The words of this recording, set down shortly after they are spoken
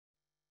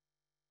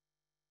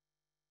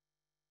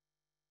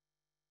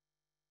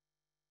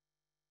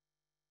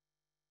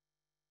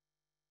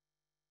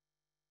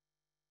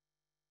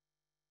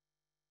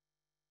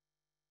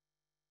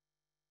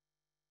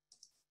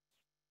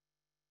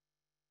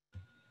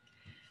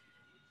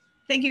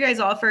Thank you guys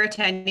all for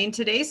attending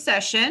today's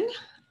session.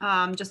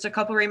 Just a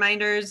couple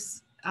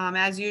reminders,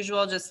 as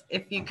usual, just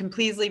if you can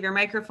please leave your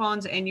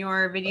microphones and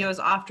your videos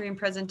off during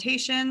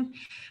presentation.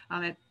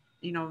 It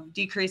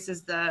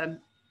decreases the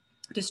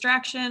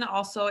distraction.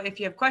 Also, if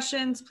you have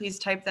questions, please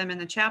type them in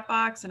the chat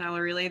box and I will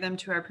relay them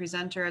to our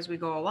presenter as we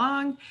go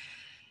along.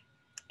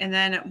 And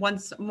then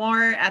once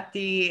more at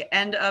the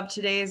end of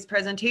today's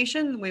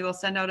presentation, we will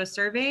send out a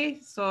survey.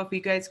 So if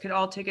you guys could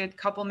all take a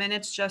couple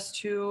minutes just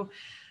to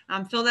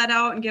fill that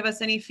out and give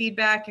us any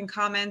feedback and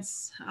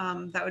comments,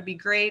 that would be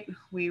great.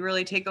 We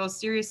really take those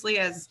seriously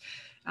as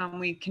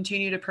we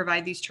continue to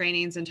provide these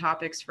trainings and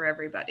topics for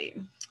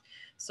everybody.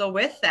 So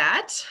with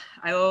that,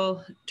 I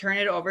will turn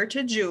it over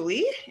to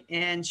Julie,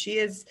 and she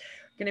is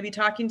going to be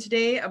talking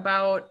today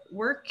about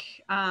work,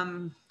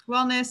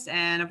 wellness,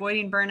 and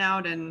avoiding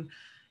burnout and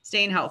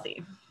staying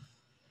healthy.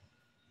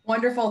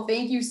 Wonderful.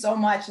 Thank you so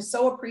much. I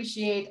so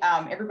appreciate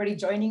everybody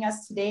joining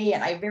us today,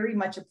 and I very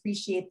much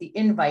appreciate the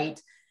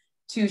invite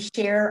to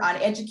share on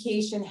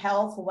education,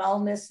 health,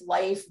 wellness,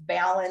 life,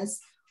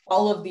 balance,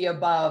 all of the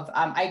above.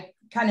 I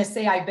kind of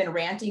say I've been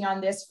ranting on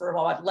this for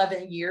about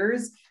 11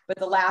 years, but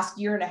the last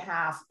year and a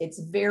half, it's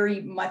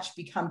very much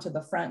become to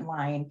the front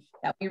line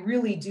that we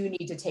really do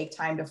need to take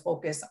time to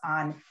focus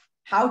on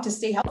how to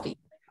stay healthy.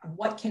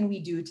 What can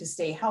we do to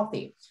stay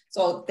healthy?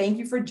 So thank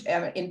you for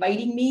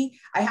inviting me.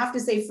 I have to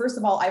say, first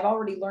of all, I've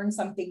already learned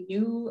something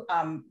new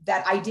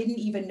that I didn't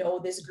even know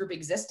this group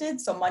existed.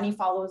 So Money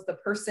Follows the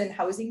Person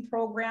Housing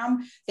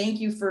Program.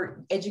 Thank you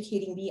for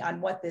educating me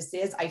on what this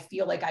is. I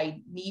feel like I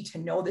need to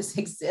know this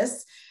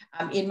exists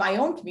in my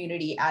own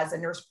community as a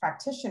nurse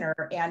practitioner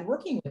and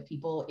working with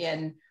people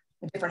in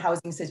different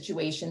housing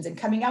situations and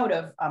coming out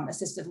of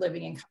assisted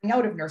living and coming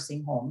out of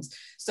nursing homes.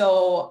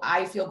 So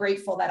I feel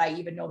grateful that I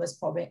even know this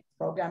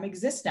program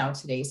exists now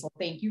today. So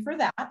thank you for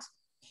that.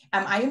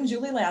 I am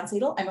Julie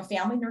Landsiedel. I'm a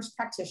family nurse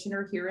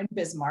practitioner here in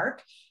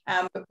Bismarck.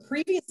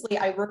 Previously,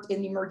 I worked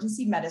in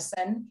emergency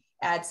medicine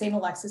at St.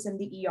 Alexis in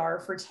the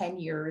ER for 10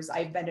 years.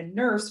 I've been a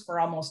nurse for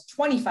almost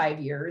 25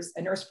 years,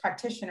 a nurse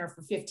practitioner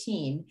for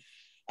 15.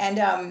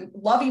 And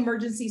love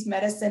emergencies,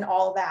 medicine,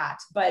 all that.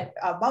 But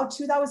about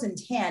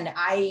 2010,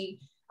 I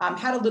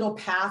had a little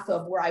path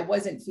of where I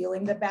wasn't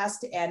feeling the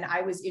best, and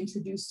I was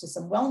introduced to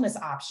some wellness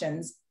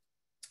options.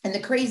 And the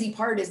crazy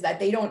part is that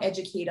they don't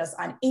educate us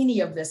on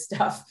any of this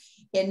stuff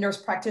in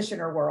nurse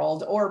practitioner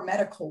world or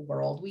medical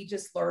world. We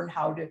just learn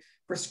how to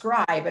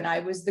prescribe. And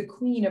I was the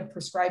queen of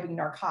prescribing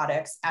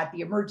narcotics at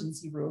the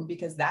emergency room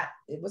because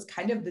it was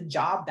kind of the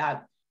job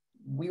that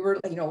we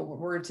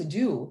were to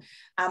do.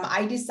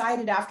 I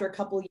decided after a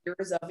couple of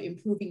years of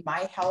improving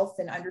my health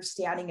and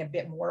understanding a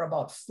bit more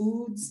about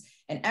foods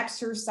and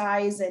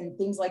exercise and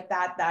things like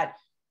that, that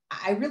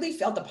I really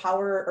felt the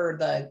power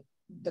or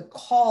the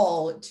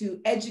call to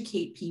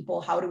educate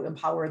people how to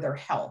empower their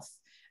health.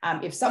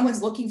 If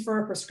someone's looking for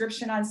a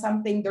prescription on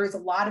something, there's a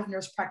lot of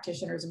nurse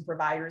practitioners and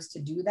providers to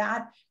do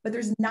that, but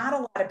there's not a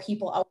lot of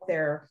people out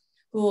there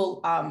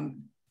who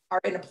are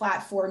in a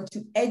platform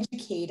to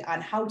educate on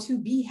how to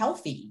be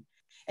healthy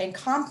and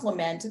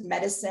complement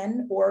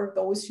medicine or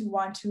those who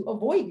want to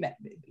avoid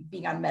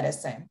being on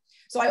medicine.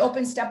 So I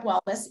opened Step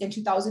Wellness in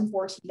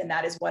 2014, and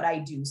that is what I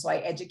do. So I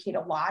educate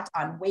a lot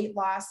on weight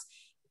loss,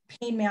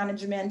 pain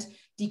management,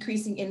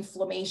 decreasing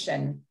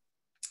inflammation.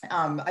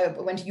 I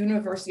went to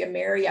University of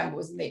Mary. I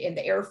was in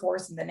the Air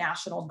Force and the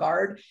National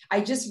Guard.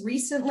 I just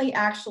recently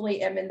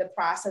actually am in the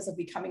process of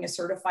becoming a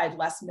certified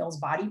Les Mills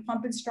body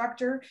pump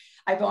instructor.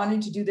 I've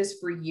wanted to do this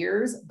for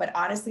years, but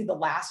honestly, the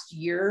last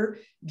year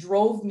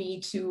drove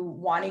me to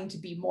wanting to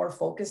be more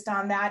focused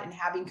on that and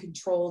having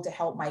control to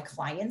help my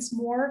clients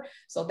more.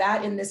 So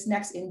that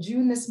in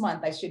June this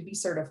month, I should be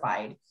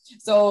certified.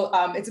 So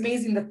it's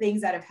amazing the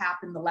things that have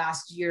happened the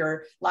last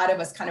year. A lot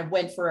of us kind of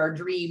went for our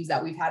dreams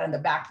that we've had on the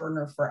back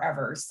burner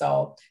forever.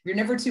 So you're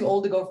never too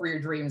old to go for your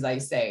dreams, I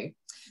say.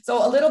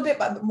 So a little bit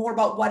more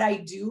about what I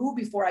do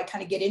before I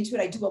kind of get into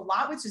it. I do a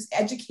lot with just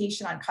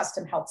education on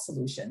custom health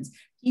solutions.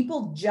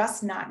 People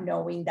just not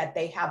knowing that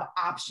they have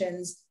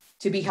options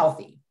to be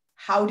healthy.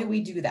 How do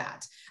we do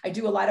that? I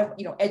do a lot of,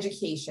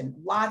 education,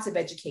 lots of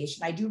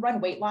education. I do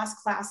run weight loss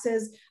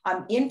classes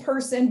in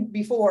person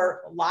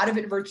before, a lot of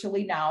it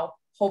virtually now,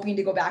 hoping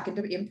to go back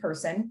into in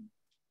person.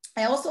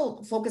 I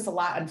also focus a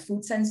lot on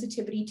food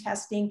sensitivity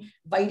testing,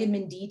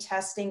 vitamin D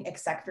testing, et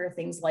cetera,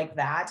 things like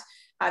that.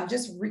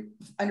 Just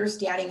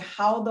understanding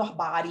how the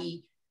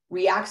body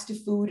reacts to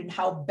food and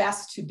how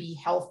best to be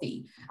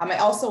healthy. I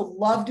also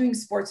love doing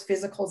sports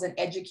physicals and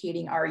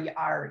educating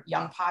our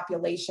young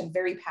population,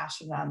 very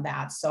passionate on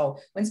that. So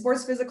when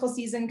sports physical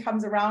season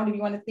comes around, if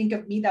you want to think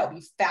of me, that would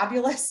be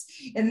fabulous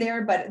in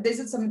there. But this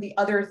is some of the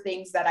other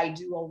things that I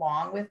do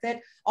along with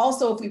it.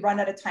 Also, if we run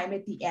out of time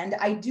at the end,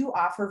 I do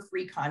offer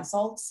free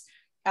consults.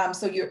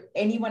 So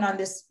anyone on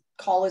this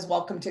call is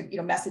welcome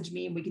to message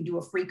me and we can do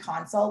a free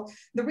consult.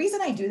 The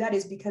reason I do that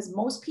is because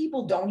most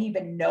people don't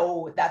even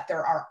know that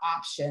there are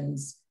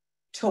options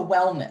to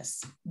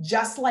wellness,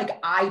 just like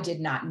I did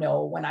not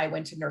know when I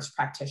went to nurse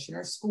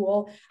practitioner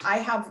school. I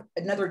have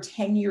another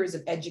 10 years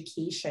of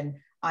education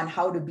on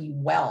how to be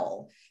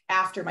well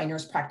after my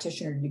nurse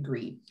practitioner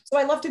degree. So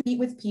I love to meet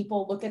with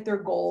people, look at their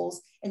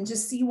goals, and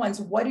just see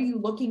what are you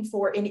looking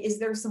for? And is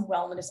there some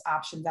wellness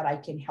option that I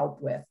can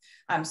help with?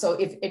 So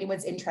if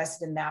anyone's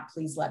interested in that,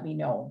 please let me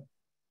know.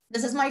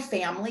 This is my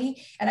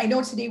family. And I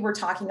know today we're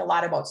talking a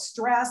lot about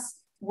stress,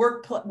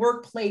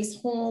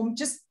 workplace, home,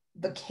 just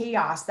the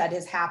chaos that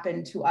has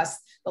happened to us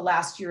the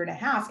last year and a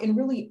half, and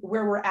really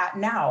where we're at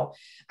now.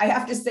 I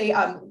have to say,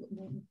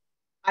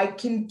 I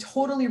can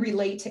totally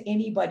relate to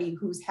anybody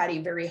who's had a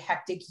very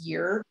hectic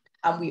year.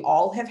 We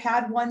all have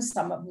had one,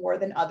 some more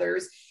than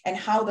others, and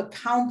how the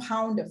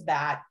compound of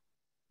that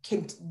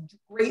can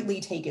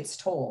greatly take its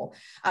toll.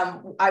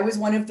 I was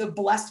one of the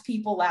blessed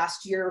people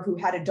last year who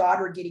had a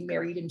daughter getting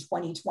married in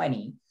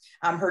 2020.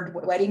 Her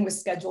wedding was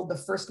scheduled the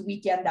first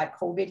weekend that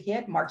COVID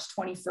hit, March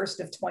 21st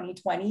of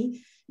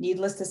 2020.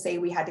 Needless to say,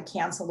 we had to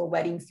cancel the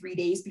wedding 3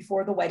 days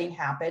before the wedding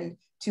happened,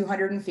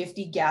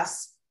 250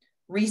 guests,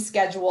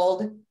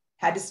 rescheduled,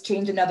 had to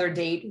change another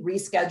date,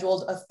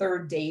 rescheduled a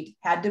third date,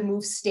 had to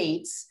move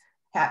states,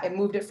 and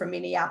moved it from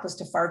Minneapolis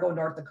to Fargo,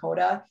 North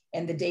Dakota.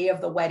 And the day of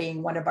the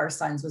wedding, one of our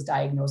sons was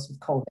diagnosed with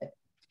COVID.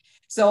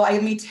 So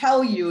let me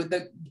tell you,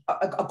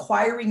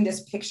 acquiring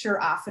this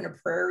picture off in a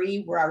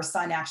prairie where our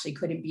son actually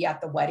couldn't be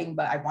at the wedding,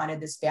 but I wanted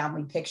this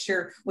family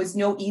picture, was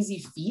no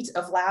easy feat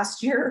of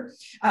last year.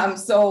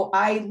 So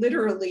I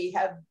literally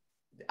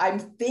I'm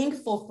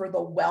thankful for the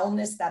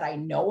wellness that I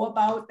know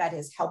about that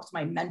has helped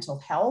my mental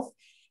health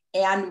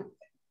and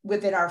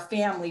within our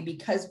family,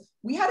 because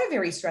we had a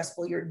very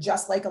stressful year,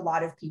 just like a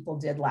lot of people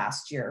did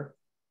last year.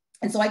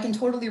 And so I can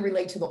totally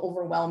relate to the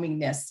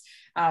overwhelmingness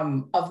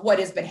of what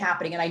has been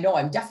happening. And I know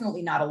I'm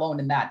definitely not alone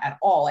in that at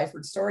all. I've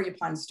heard story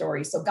upon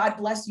story. So God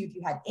bless you if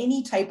you had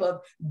any type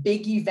of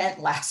big event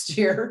last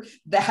year,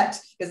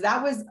 because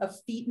that was a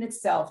feat in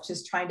itself,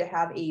 just trying to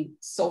have a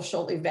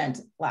social event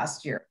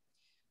last year.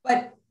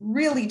 But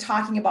really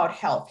talking about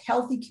health,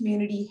 healthy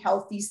community,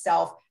 healthy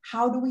self,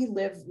 how do we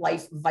live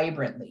life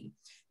vibrantly?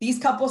 These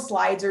couple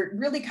slides are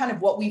really kind of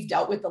what we've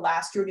dealt with the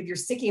last year. And if you're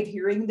sick of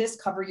hearing this,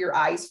 cover your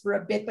eyes for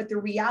a bit. But the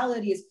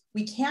reality is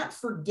we can't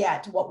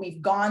forget what we've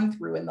gone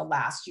through in the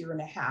last year and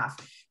a half,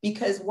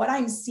 because what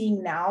I'm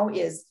seeing now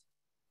is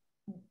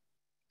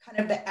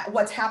kind of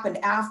what's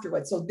happened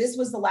afterwards. So this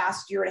was the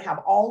last year and a half,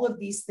 all of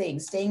these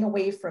things, staying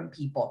away from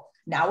people.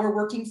 Now we're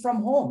working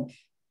from home.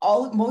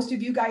 Most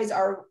of you guys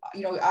are,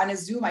 on a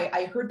Zoom.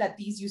 I heard that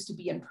these used to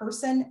be in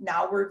person.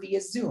 Now we're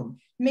via Zoom.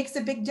 Makes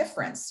a big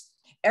difference.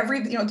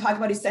 Talk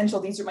about essential.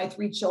 These are my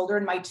 3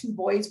 children. My 2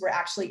 boys were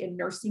actually in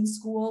nursing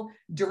school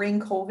during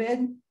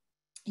COVID.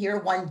 Here,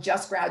 one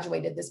just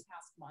graduated this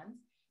past month.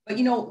 But,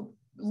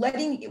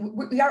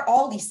 we are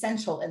all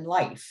essential in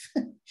life.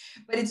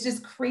 But it's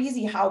just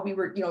crazy how we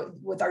were,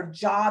 with our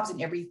jobs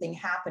and everything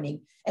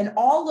happening. And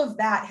all of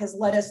that has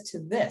led us to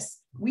this.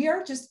 We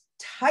are just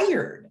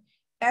tired.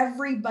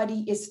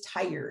 Everybody is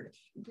tired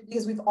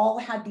because we've all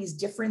had these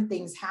different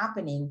things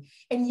happening.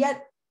 And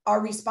yet, our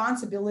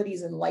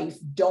responsibilities in life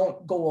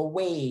don't go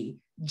away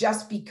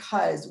just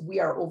because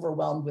we are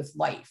overwhelmed with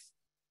life.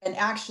 And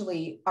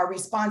actually, our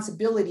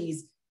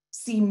responsibilities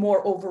seem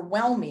more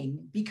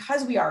overwhelming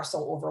because we are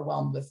so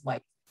overwhelmed with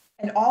life.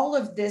 And all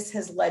of this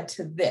has led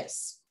to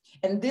this.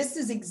 And this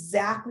is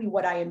exactly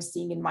what I am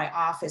seeing in my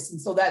office.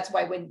 And so that's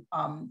why when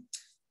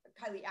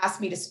Kylie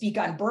asked me to speak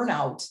on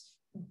burnout,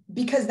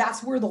 because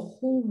that's where the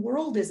whole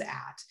world is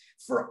at.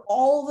 For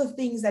all the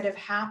things that have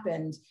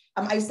happened,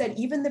 I said,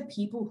 even the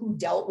people who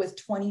dealt with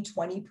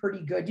 2020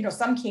 pretty good,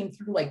 some came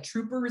through like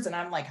troopers, and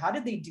I'm like, how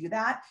did they do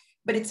that?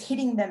 But it's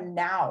hitting them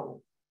now.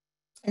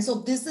 And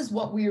so this is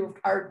what we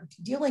are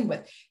dealing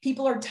with.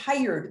 People are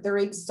tired, they're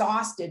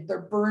exhausted,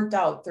 they're burnt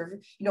out,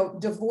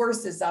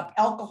 divorce is up,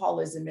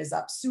 alcoholism is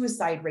up,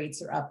 suicide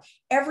rates are up,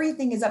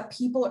 everything is up.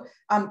 People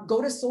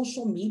go to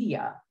social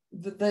media,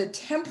 the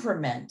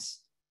temperament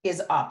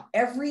is up.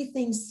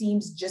 Everything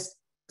seems just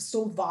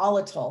so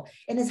volatile.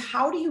 And is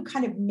how do you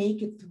kind of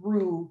make it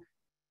through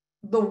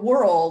the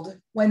world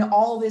when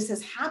all this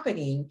is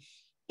happening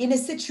in a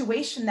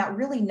situation that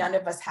really none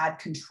of us had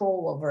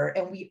control over,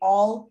 and we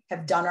all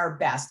have done our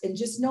best? And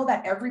just know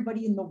that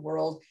everybody in the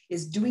world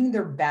is doing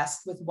their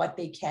best with what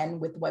they can,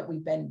 with what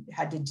we've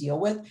had to deal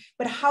with.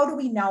 But how do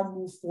we now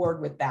move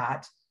forward with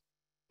that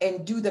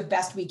and do the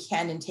best we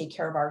can and take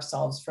care of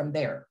ourselves from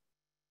there?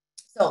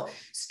 So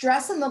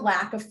stress and the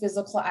lack of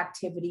physical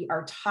activity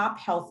are top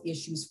health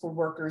issues for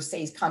workers,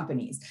 says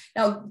companies.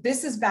 Now,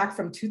 this is back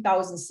from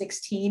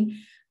 2016.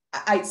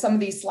 Some of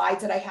these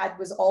slides that I had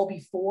was all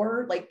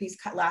before, like these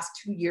last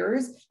 2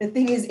 years. The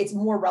thing is, it's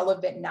more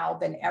relevant now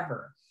than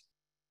ever.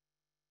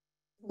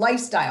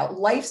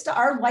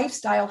 Our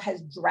lifestyle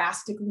has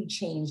drastically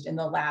changed in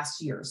the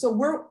last year. So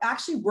we're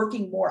actually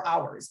working more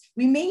hours.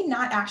 We may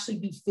not actually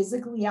be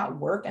physically at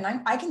work. And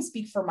I can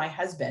speak for my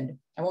husband.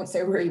 I won't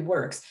say where he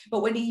works,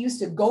 but when he used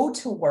to go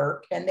to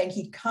work and then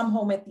he'd come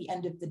home at the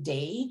end of the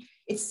day,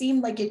 it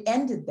seemed like it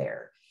ended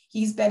there.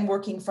 He's been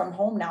working from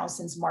home now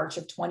since March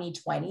of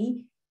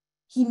 2020.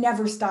 He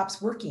never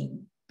stops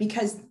working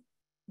because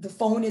the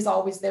phone is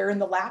always there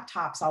and the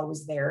laptop's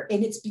always there.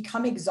 And it's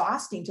become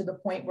exhausting to the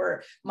point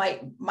where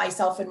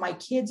myself and my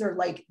kids are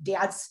like,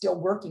 Dad's still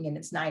working and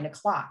it's 9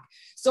 o'clock.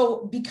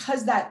 So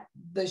because that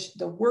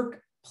the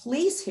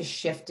workplace has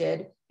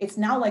shifted, it's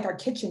now like our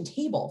kitchen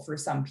table for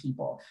some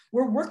people.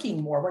 We're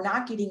working more, we're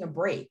not getting a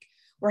break.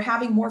 We're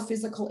having more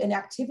physical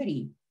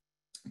inactivity.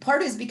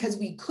 Part is because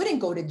we couldn't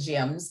go to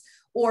gyms,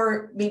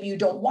 or maybe you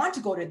don't want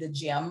to go to the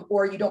gym,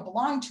 or you don't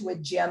belong to a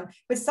gym,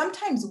 but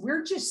sometimes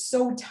we're just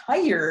so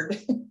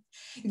tired.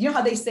 You know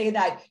how they say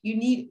that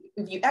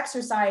if you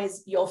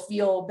exercise, you'll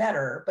feel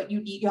better, but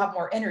you have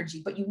more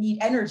energy, but you need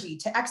energy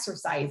to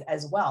exercise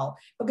as well,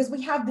 because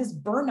we have this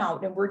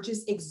burnout and we're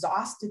just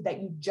exhausted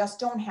that you just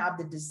don't have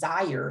the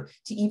desire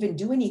to even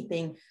do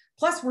anything.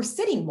 Plus we're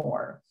sitting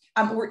more.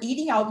 We're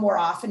eating out more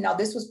often. Now,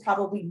 this was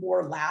probably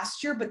more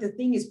last year, but the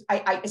thing is,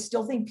 I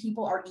still think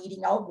people are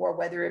eating out more,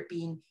 whether it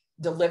being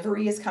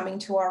delivery is coming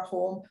to our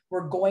home.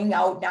 We're going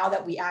out now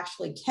that we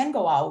actually can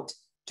go out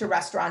to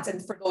restaurants.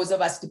 And for those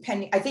of us,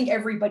 I think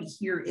everybody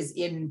here is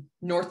in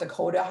North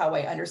Dakota, how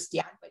I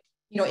understand, but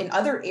in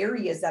other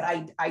areas that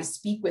I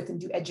speak with and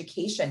do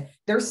education,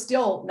 there's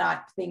still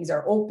not, things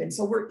are open.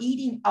 So we're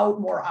eating out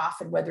more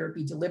often, whether it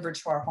be delivered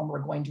to our home or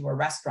going to a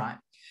restaurant.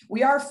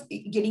 We are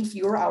getting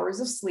fewer hours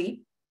of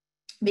sleep,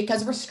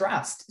 because we're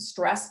stressed.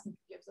 Stress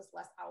gives us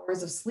less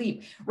hours of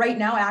sleep. Right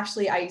now,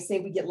 actually, I say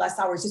we get less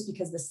hours just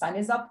because the sun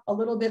is up a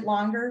little bit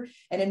longer.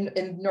 And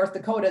in North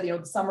Dakota,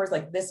 the summer is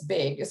like this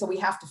big. So we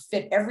have to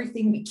fit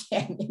everything we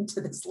can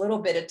into this little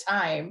bit of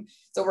time.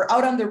 So we're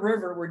out on the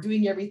river, we're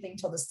doing everything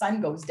till the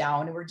sun goes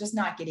down, and we're just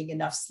not getting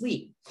enough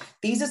sleep.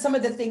 These are some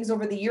of the things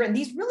over the year, and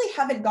these really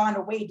haven't gone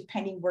away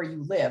depending where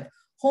you live.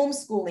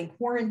 Homeschooling,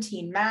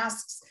 quarantine,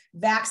 masks,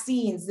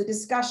 vaccines, the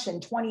discussion,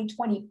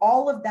 2020,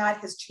 all of that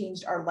has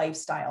changed our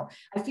lifestyle.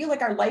 I feel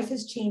like our life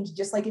has changed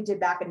just like it did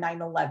back in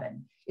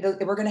 9/11.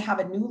 We're going to have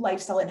a new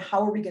lifestyle, and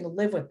how are we going to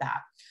live with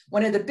that?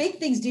 One of the big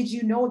things, did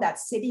you know that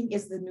sitting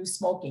is the new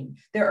smoking?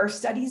 There are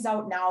studies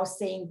out now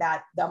saying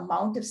that the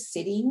amount of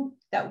sitting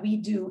that we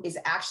do is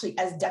actually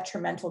as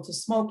detrimental to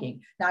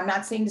smoking. Now, I'm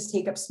not saying to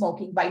take up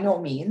smoking, by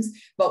no means,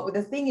 but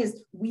the thing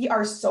is, we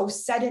are so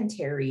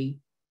sedentary.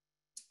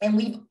 And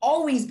we've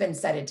always been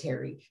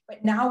sedentary,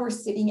 but now we're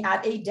sitting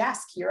at a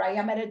desk. Here I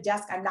am at a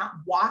desk. I'm not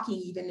walking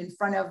even in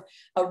front of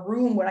a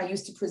room when I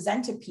used to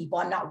present to people.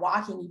 I'm not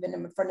walking even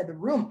in front of the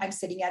room. I'm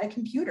sitting at a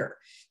computer.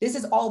 This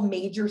is all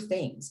major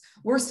things.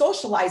 We're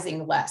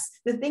socializing less.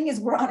 The thing is,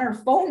 we're on our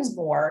phones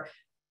more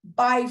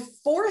by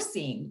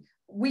forcing.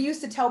 We used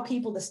to tell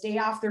people to stay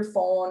off their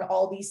phone,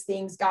 all these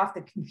things, get off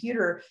the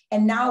computer.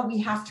 And now we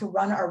have to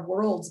run our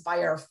worlds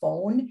by our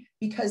phone,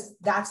 because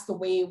that's the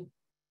way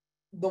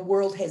the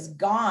world has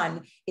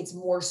gone. It's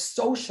more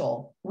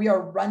social. We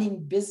are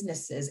running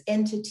businesses,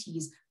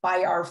 entities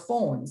by our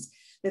phones.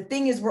 The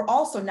thing is, we're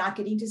also not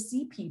getting to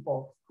see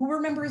people. Who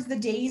remembers the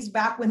days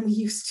back when we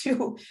used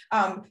to,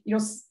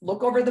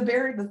 look over the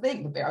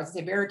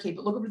barricade,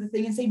 but look over the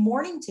thing and say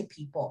morning to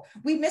people.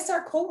 We miss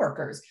our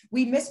coworkers.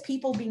 We miss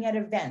people being at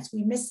events.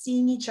 We miss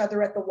seeing each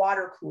other at the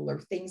water cooler,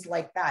 things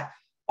like that.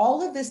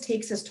 All of this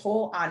takes its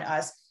toll on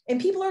us,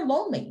 and people are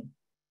lonely.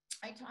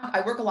 I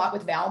work a lot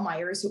with Val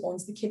Myers, who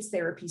owns the Kids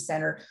Therapy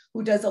Center,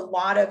 who does a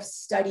lot of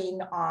studying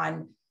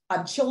on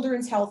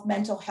children's health,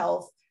 mental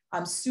health,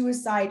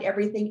 suicide,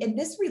 everything. And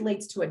this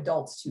relates to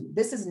adults too.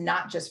 This is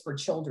not just for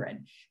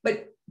children,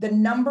 but the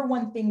number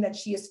one thing that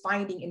she is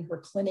finding in her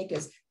clinic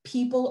is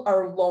people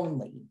are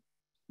lonely.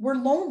 We're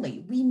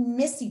lonely. We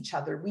miss each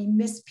other. We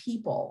miss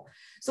people.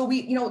 So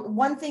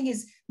one thing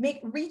is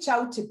reach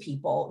out to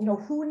people.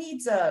 Who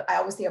needs I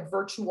always say a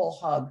virtual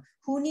hug?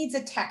 Who needs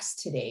a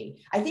text today?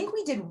 I think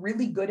we did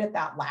really good at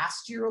that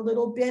last year a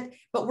little bit,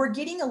 but we're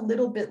getting a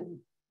little bit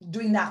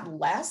doing that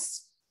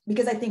less,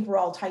 because I think we're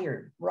all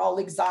tired. We're all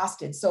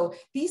exhausted. So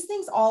these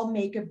things all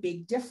make a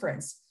big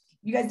difference.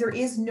 You guys, there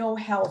is no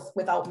health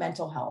without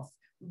mental health.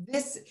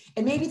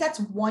 And maybe that's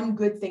one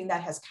good thing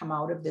that has come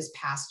out of this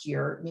past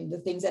year. I mean, the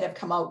things that have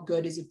come out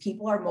good is if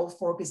people are more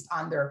focused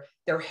on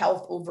their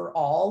health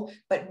overall,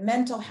 but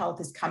mental health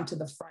has come to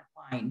the front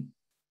line.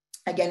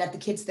 Again, at the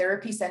Kids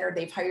Therapy Center,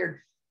 they've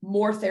hired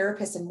more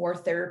therapists,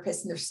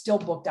 and they're still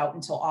booked out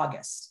until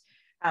August.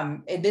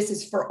 And this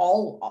is for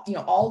all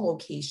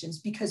locations,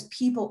 because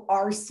people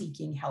are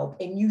seeking help,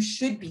 and you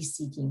should be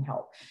seeking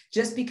help.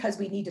 Just because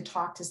we need to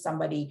talk to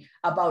somebody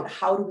about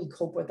how do we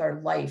cope with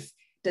our life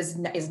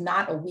is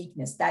not a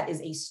weakness. That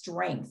is a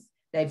strength.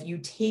 That if you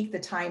take the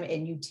time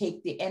and you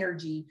take the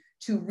energy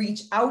to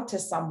reach out to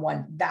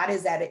someone, that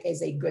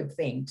is a good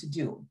thing to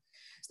do.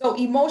 So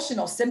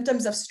emotional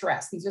symptoms of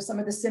stress. These are some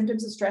of the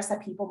symptoms of stress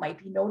that people might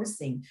be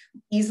noticing.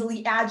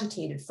 Easily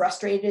agitated,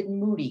 frustrated,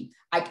 and moody.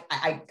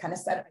 I kind of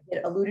said, I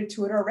alluded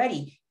to it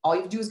already. All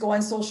you do is go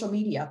on social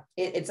media.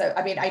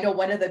 I know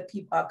one of the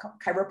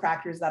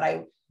chiropractors that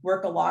I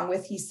work along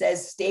with, he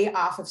says, stay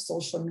off of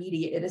social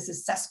media. It is a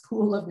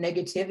cesspool of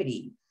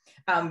negativity.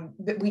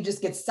 But we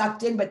just get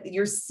sucked in, but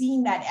you're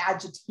seeing that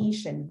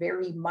agitation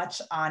very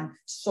much on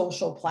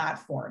social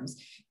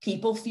platforms.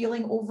 People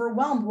feeling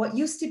overwhelmed. What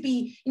used to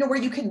be,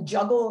 where you can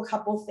juggle a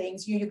couple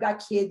things, you've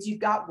got kids, you've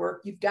got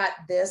work, you've got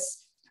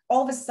this,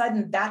 all of a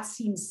sudden that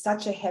seems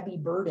such a heavy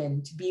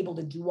burden to be able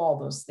to do all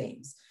those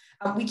things.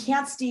 We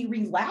can't stay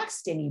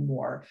relaxed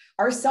anymore.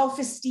 Our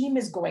self-esteem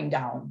is going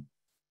down.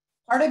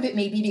 Part of it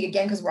may be,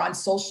 again, because we're on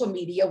social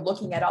media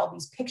looking at all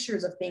these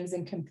pictures of things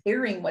and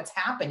comparing what's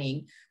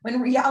happening,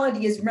 when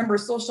reality is, remember,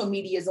 social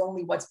media is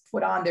only what's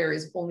put on there,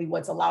 is only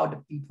what's allowed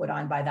to be put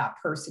on by that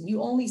person.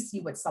 You only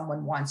see what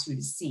someone wants you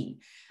to see.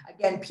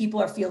 Again,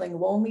 people are feeling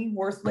lonely,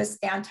 worthless,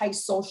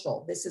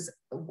 antisocial. This is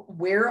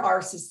where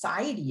our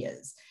society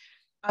is.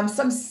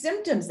 Some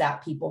symptoms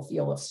that people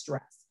feel of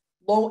stress: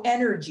 low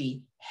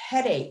energy,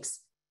 headaches,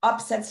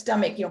 upset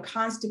stomach,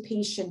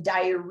 constipation,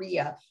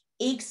 diarrhea,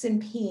 aches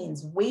and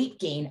pains, weight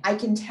gain. I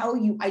can tell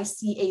you, I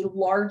see a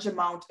large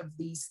amount of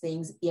these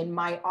things in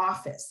my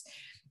office.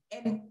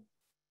 And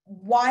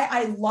why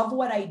I love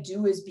what I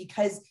do is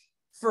because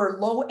for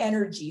low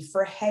energy,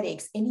 for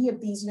headaches, any of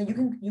these,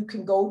 you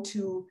can go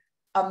to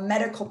a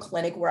medical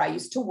clinic where I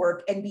used to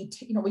work and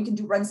we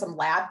can run some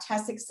lab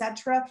tests,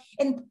 etc.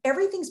 And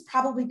everything's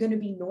probably going to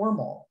be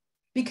normal,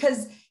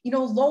 because,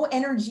 low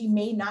energy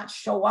may not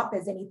show up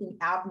as anything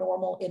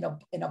abnormal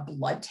in a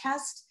blood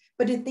test.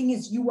 But the thing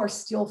is, you are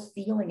still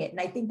feeling it. And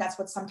I think that's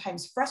what's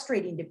sometimes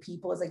frustrating to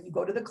people, is like, you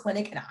go to the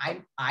clinic,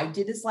 and I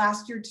did this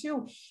last year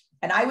too.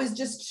 And I was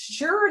just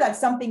sure that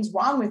something's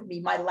wrong with me.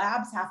 My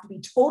labs have to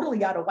be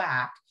totally out of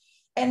whack.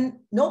 And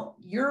nope,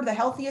 you're the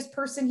healthiest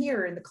person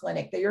here in the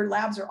clinic. Your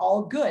labs are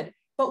all good.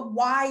 But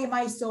why am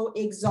I so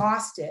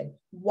exhausted?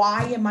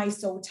 Why am I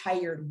so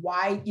tired?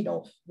 Why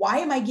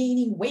am I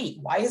gaining weight?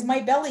 Why is my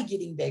belly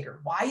getting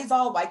bigger? Why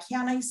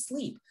can't I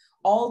sleep?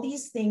 All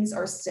these things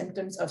are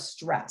symptoms of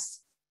stress,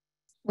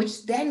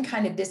 which then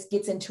kind of this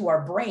gets into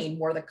our brain,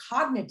 more the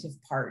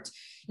cognitive part,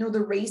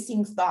 the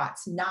racing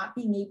thoughts, not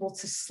being able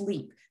to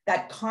sleep,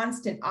 that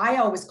constant, I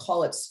always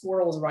call it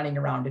squirrels running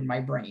around in my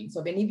brain.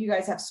 So if any of you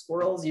guys have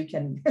squirrels, you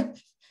can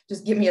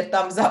just give me a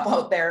thumbs up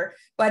out there.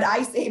 But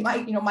I say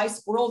my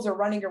squirrels are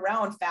running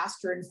around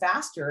faster and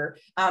faster.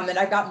 And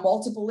I've got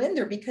multiple in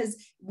there because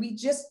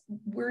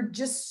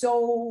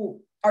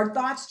our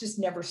thoughts just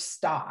never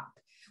stop,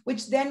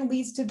 which then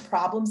leads to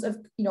problems of,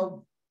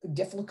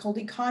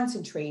 difficulty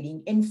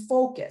concentrating and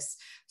focus.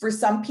 For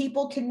some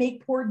people can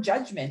make poor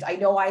judgment. I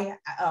know a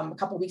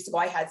couple of weeks ago,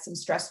 I had some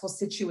stressful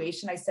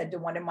situation. I said to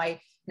one of my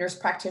nurse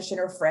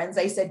practitioner friends,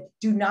 I said,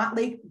 do not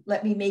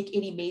let me make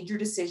any major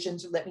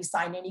decisions or let me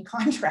sign any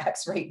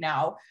contracts right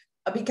now,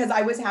 because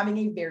I was having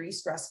a very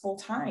stressful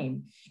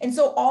time. And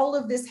so all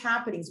of this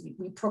happenings,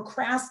 we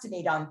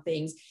procrastinate on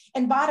things.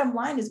 And bottom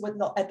line is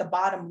at the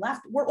bottom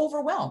left, we're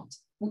overwhelmed.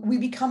 We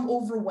become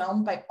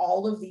overwhelmed by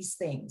all of these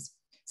things.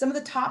 Some of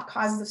the top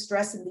causes of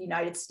stress in the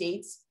United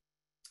States: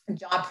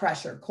 job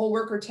pressure,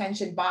 coworker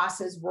tension,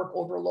 bosses, work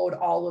overload,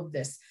 all of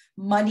this,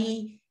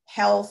 money,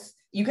 health.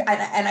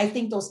 And I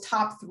think those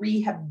top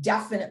three have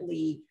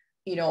definitely,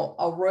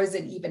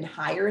 arisen even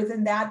higher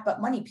than that.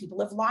 But money, people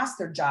have lost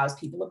their jobs,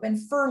 people have been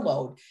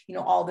furloughed,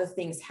 all the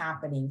things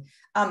happening.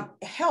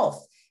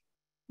 Health,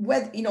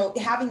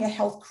 having a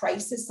health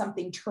crisis,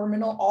 something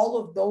terminal, all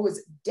of those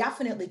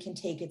definitely can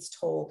take its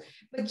toll.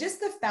 But just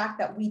the fact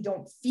that we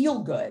don't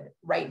feel good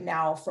right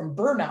now from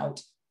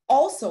burnout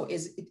also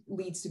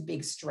leads to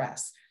big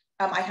stress.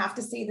 I have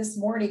to say, this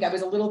morning, I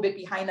was a little bit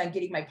behind on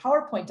getting my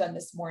PowerPoint done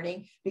this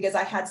morning, because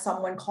I had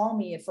someone call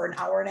me for an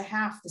hour and a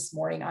half this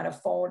morning on a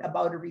phone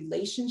about a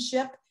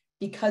relationship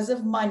because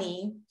of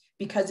money,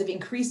 because of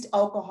increased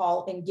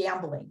alcohol and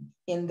gambling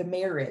in the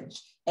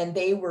marriage. And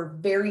they were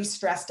very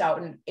stressed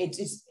out. And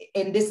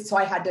so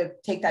I had to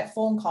take that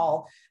phone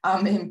call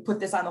and put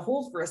this on the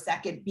hold for a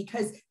second,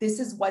 because this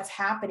is what's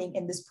happening.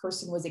 And this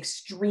person was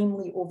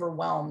extremely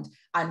overwhelmed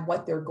on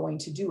what they're going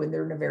to do. And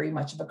they're in a very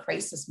much of a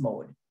crisis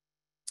mode.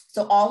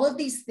 So all of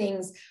these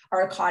things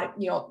are,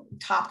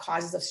 top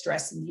causes of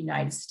stress in the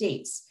United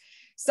States.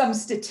 Some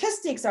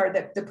statistics are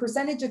that the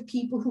percentage of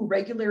people who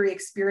regularly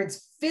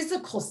experience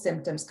physical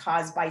symptoms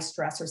caused by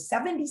stress are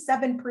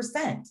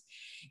 77%.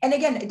 And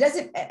again, it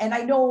doesn't, and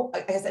I know,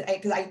 like I said,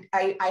 because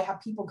I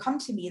have people come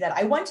to me that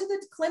I went to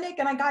the clinic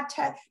and I got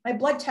my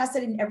blood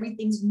tested and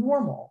everything's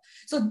normal.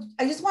 So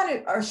I just want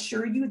to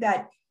assure you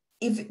that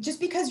just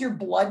because your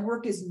blood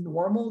work is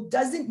normal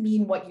doesn't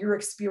mean what you're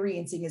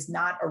experiencing is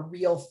not a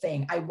real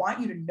thing. I want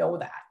you to know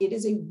that it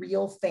is a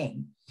real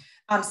thing.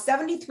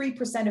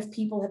 73% of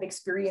people have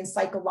experienced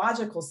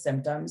psychological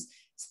symptoms.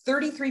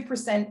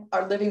 33%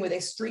 are living with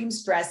extreme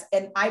stress.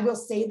 And I will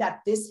say that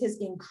this has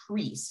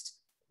increased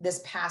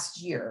this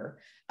past year.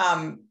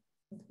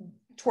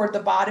 Toward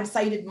the bottom,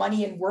 cited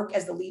money and work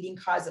as the leading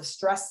cause of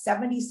stress.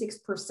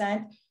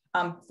 76%,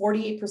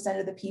 48%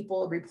 of the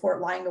people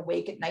report lying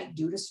awake at night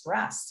due to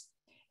stress.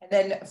 And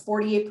then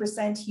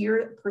 48%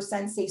 here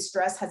say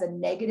stress has a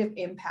negative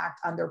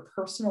impact on their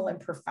personal and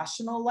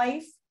professional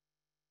life.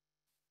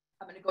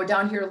 I'm going to go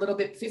down here a little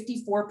bit.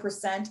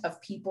 54%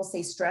 of people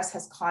say stress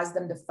has caused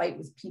them to fight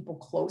with people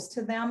close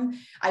to them.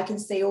 I can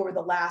say over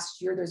the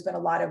last year, there's been a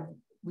lot of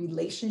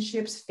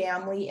relationships,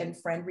 family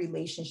and friend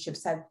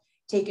relationships have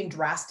taken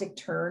drastic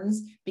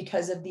turns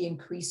because of the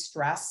increased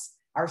stress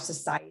our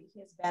society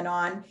has been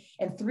on.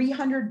 And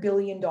 $300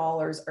 billion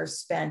are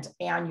spent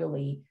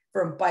annually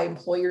by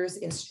employers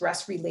in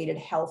stress-related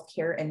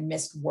healthcare and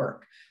missed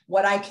work.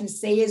 What I can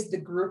say is the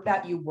group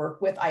that you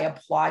work with, I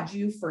applaud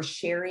you for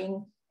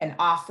sharing and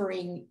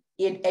offering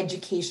in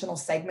educational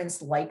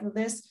segments like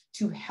this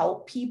to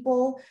help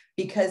people,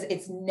 because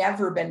it's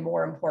never been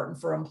more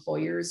important for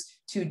employers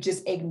to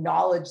just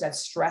acknowledge that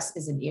stress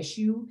is an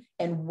issue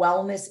and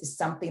wellness is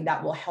something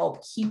that will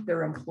help keep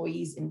their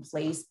employees in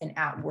place and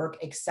at work,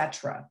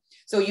 etc.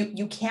 So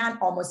you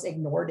can't almost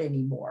ignore it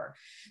anymore.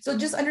 So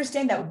just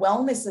understand that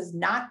wellness is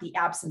not the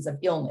absence of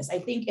illness. I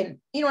think, and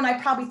I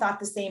probably thought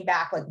the same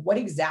back, like, what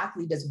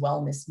exactly does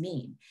wellness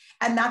mean?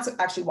 And that's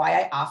actually why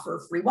I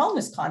offer free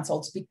wellness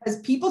consults, because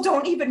people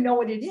don't even know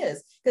what it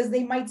is, because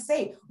they might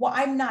say, well,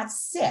 I'm not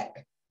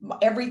sick.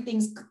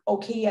 Everything's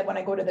okay when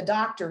I go to the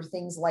doctor,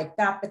 things like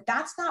that. But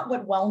that's not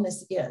what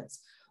wellness is.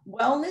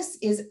 Wellness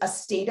is a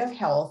state of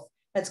health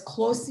that's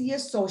closely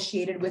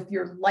associated with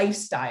your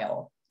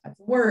lifestyle. That's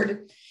a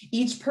word.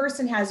 Each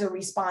person has a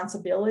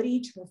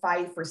responsibility to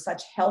provide for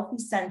such health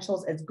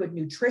essentials as good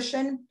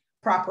nutrition,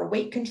 proper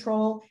weight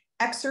control,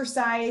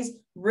 exercise,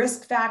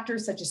 risk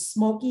factors such as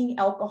smoking,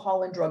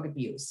 alcohol, and drug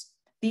abuse.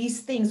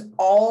 These things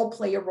all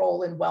play a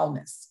role in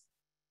wellness.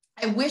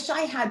 I wish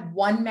I had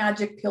one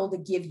magic pill to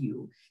give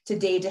you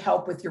today to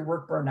help with your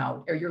work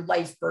burnout or your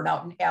life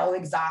burnout and all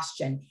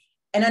exhaustion.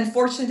 And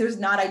unfortunately, there's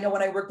not. I know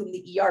when I worked in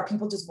the ER,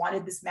 people just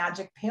wanted this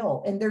magic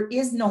pill, and there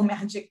is no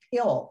magic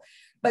pill.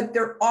 But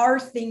there are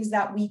things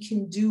that we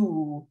can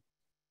do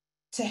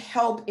to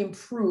help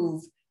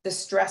improve the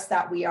stress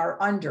that we are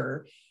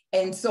under.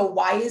 And so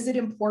why is it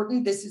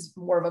important? This is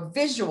more of a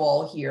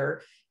visual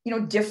here.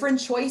 Different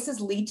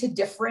choices lead to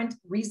different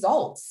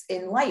results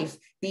in life.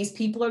 These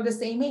people are the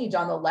same age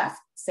on the left,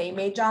 same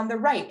age on the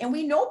right. And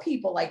we know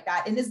people like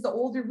that. And as the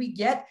older we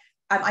get,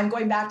 I'm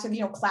going back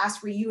to,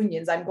 class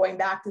reunions. I'm going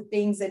back to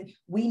things, and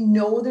we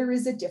know there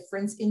is a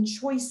difference in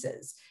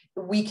choices.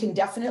 We can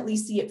definitely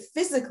see it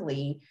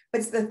physically,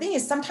 but the thing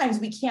is, sometimes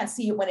we can't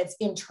see it when it's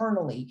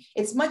internally.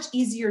 It's much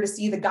easier to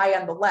see the guy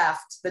on the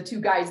left, the two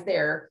guys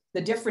there,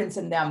 the difference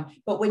in them.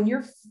 But when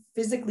you're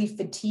physically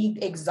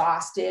fatigued,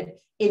 exhausted,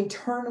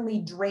 internally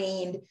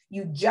drained,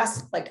 you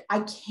just like, I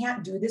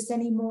can't do this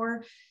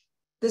anymore.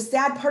 The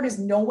sad part is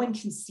no one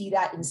can see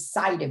that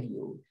inside of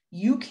you.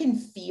 You can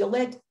feel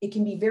it. It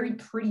can be very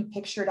pretty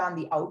pictured on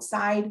the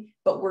outside,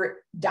 but we're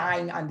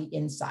dying on the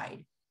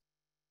inside.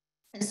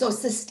 And so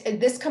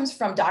this comes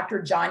from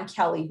Dr. John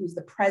Kelly, who's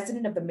the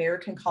president of the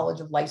American College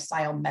of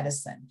Lifestyle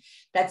Medicine,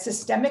 that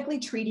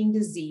systemically treating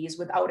disease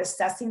without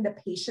assessing the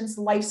patient's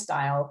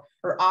lifestyle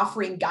or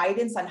offering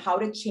guidance on how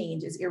to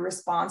change is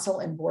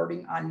irresponsible and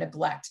bordering on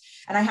neglect.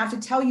 And I have to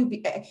tell you,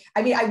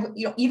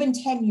 even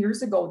 10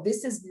 years ago,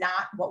 this is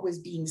not what was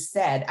being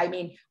said. I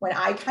mean, when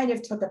I kind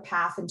of took a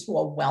path into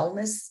a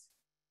wellness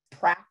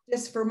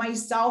practice for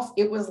myself,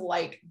 it was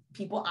like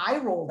people eye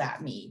rolled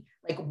at me.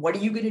 Like, what are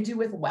you going to do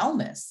with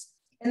wellness?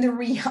 And the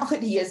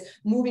reality is,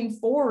 moving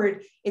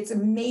forward, it's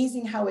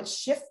amazing how it's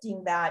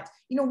shifting that,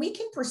 we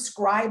can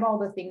prescribe all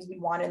the things we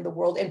want in the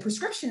world, and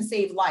prescriptions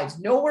save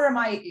lives.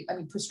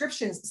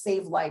 Prescriptions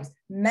save lives,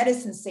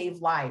 medicine save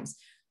lives.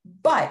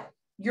 But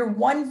your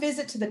one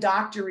visit to the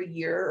doctor a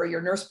year or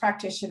your nurse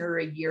practitioner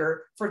a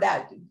year for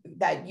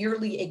that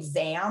yearly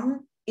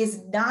exam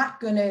is not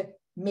going to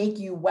make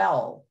you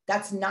well.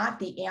 That's not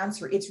the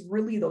answer. It's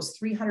really those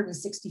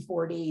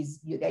 364 days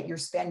that you're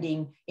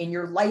spending in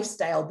your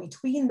lifestyle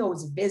between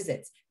those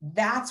visits.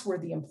 That's where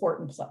the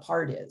important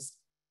part is.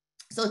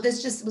 So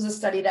this just was a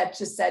study that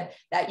just said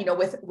that,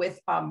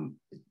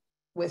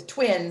 with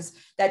twins,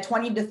 that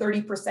 20 to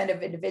 30%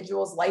 of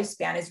individuals'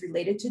 lifespan is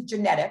related to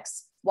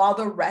genetics, while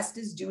the rest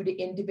is due to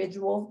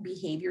individual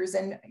behaviors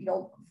and,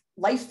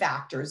 life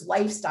factors,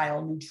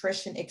 lifestyle,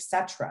 nutrition,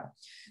 etc.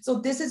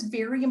 So this is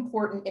very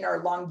important in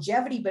our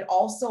longevity, but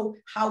also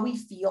how we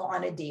feel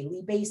on a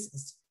daily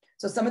basis.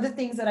 So some of the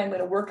things that I'm going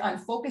to work on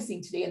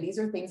focusing today, and these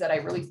are things that I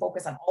really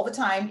focus on all the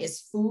time,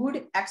 is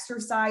food,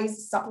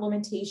 exercise,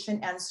 supplementation,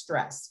 and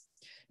stress.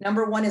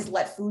 Number one is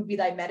let food be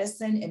thy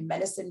medicine and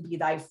medicine be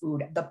thy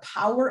food. The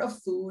power of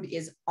food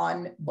is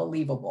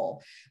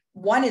unbelievable.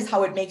 One is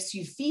how it makes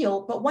you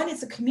feel, but one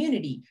is a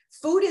community.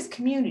 Food is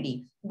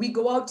community. We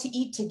go out to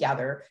eat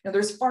together.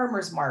 There's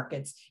farmers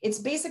markets. It's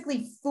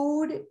basically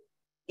food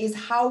is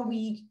how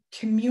we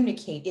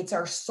communicate. It's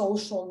our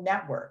social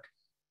network.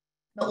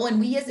 But when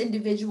we as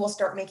individuals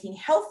start making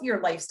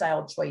healthier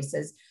lifestyle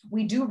choices,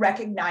 we do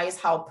recognize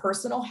how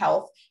personal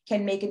health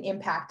can make an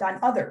impact on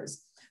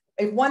others.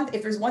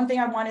 If there's one thing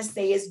I want to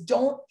say is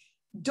don't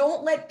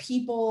let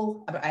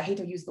people, I hate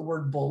to use the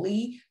word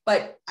bully,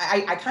 but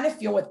I kind of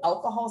feel with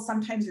alcohol,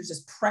 sometimes there's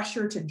just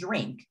pressure to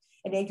drink.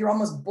 and you're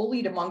almost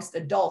bullied amongst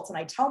adults. And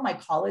I tell my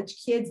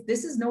college kids,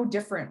 this is no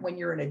different when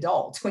you're an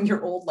adult, when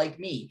you're old like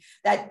me,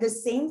 that the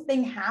same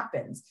thing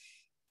happens.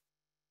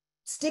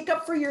 Stick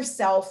up for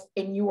yourself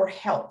in your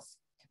health.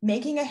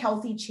 Making a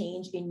healthy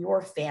change in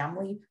your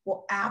family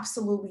will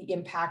absolutely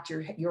impact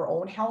your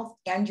own health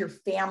and your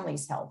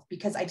family's health,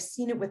 because I've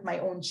seen it with my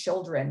own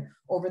children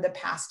over the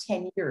past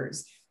 10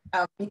 years.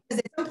 Because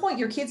at some point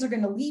your kids are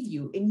going to leave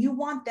you, and you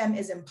want them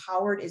as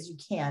empowered as you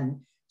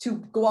can to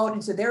go out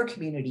into their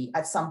community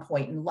at some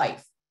point in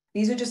life.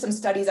 These are just some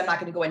studies. I'm not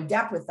going to go in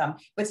depth with them,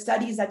 but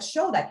studies that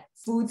show that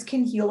foods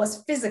can heal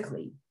us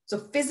physically. So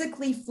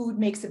physically, food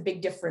makes a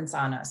big difference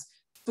on us.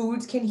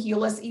 Foods can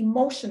heal us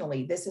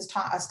emotionally. This is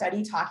a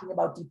study talking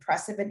about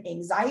depressive and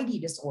anxiety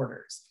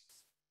disorders.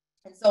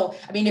 And so,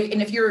 I mean,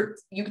 if you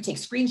can take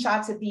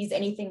screenshots of these,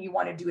 anything you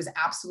want to do is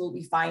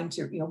absolutely fine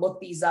to, look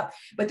these up.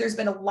 But there's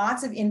been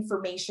lots of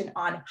information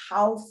on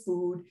how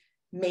food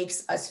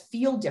makes us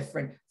feel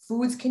different.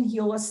 Foods can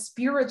heal us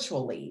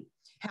spiritually.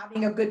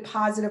 Having a good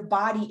positive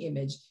body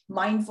image,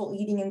 mindful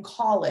eating in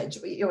college,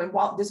 and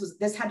while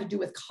this had to do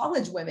with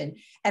college women.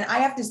 And I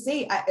have to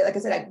say, like I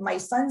said, my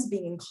son's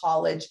being in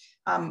college,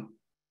 them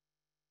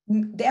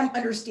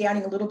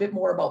understanding a little bit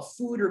more about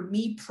food, or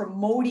me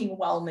promoting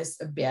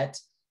wellness a bit,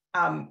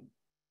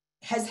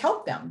 has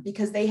helped them,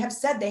 because they have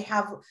said they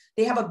have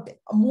a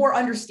more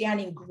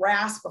understanding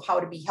grasp of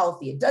how to be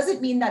healthy. It doesn't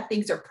mean that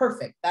things are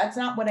perfect. That's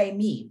not what I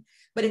mean,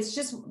 but it's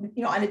just,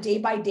 on a day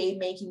by day,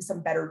 making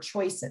some better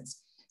choices.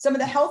 Some of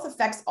the health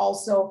effects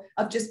also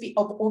of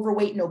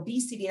overweight and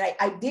obesity. And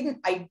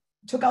I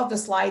took out the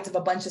slides of a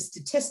bunch of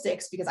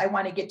statistics, because I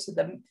want to get to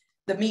the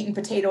meat and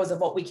potatoes of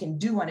what we can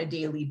do on a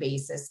daily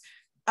basis.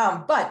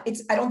 But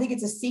I don't think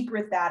it's a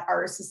secret that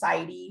our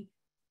society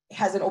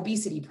has an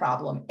obesity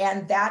problem.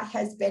 And that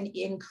has been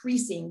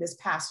increasing this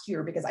past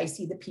year, because I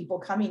see the people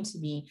coming to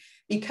me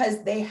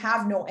because they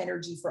have no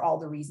energy for all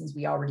the reasons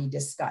we already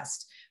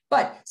discussed.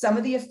 But some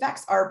of the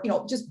effects are,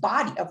 just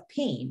body of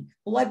pain,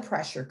 blood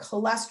pressure,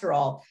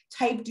 cholesterol,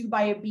 type 2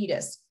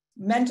 diabetes,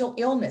 mental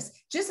illness,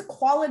 just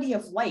quality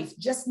of life,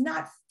 just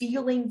not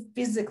feeling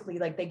physically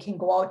like they can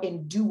go out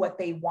and do what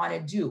they want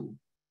to do.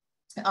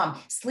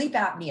 Sleep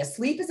apnea.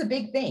 Sleep is a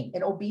big thing,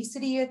 and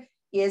obesity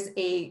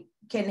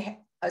can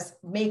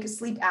make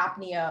sleep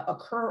apnea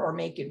occur or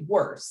make it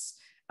worse.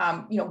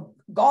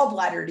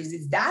 Gallbladder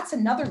disease, that's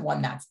another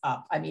one that's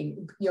up. I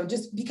mean,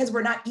 just because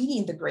we're not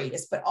eating the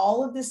greatest, but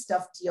all of this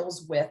stuff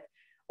deals with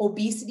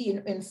obesity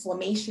and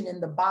inflammation in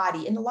the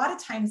body. And a lot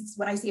of times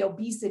when I say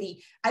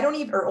obesity,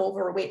 or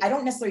overweight, I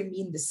don't necessarily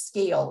mean the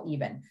scale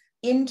even.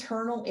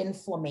 Internal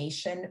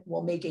inflammation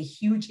will make a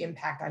huge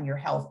impact on your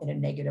health in a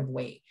negative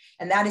way.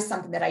 And that is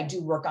something that I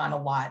do work on a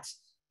lot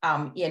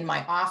in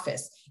my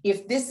office.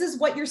 If this is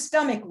what your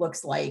stomach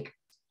looks like,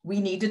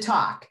 we need to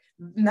talk.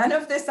 None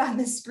of this on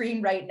the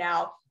screen right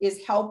now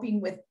is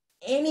helping with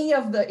any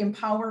of the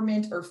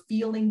empowerment or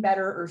feeling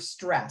better or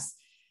stress.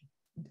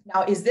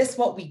 Now, is this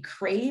what we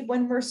crave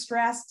when we're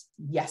stressed?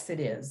 Yes, it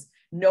is.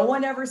 No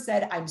one ever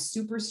said, I'm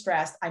super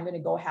stressed, I'm going to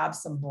go have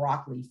some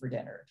broccoli for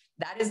dinner.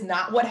 That is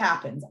not what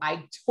happens.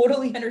 I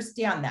totally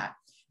understand that.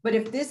 But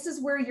if this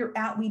is where you're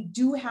at, we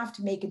do have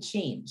to make a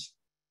change.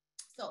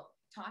 So,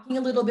 talking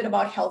a little bit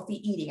about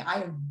healthy eating.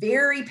 I am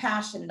very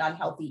passionate on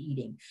healthy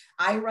eating.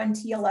 I run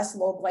TLS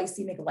low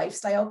glycemic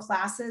lifestyle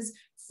classes,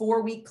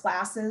 4-week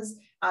classes,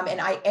 and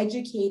I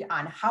educate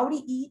on how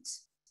to eat,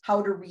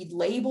 how to read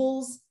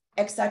labels,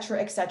 et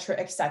cetera, et cetera,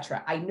 et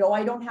cetera. I know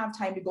I don't have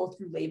time to go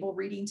through label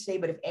reading today,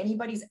 but if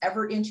anybody's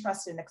ever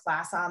interested in a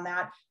class on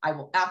that, I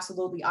will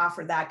absolutely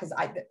offer that, because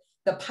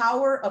the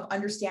power of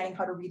understanding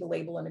how to read a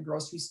label in a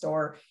grocery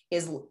store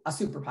is a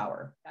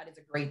superpower. That is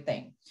a great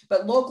thing.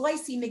 But low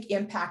glycemic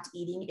impact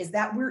eating is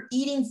that we're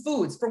eating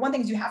foods. For one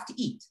thing, you have to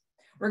eat.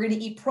 We're going to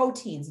eat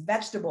proteins,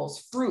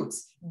 vegetables,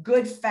 fruits,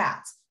 good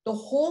fats. The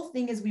whole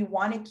thing is we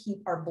want to keep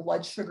our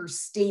blood sugar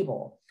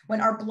stable.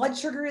 When our blood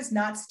sugar is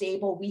not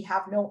stable, we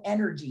have no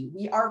energy.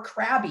 We are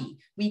crabby.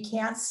 We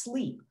can't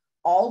sleep.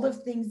 All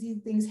of these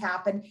things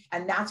happen,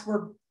 and that's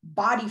where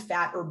body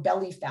fat or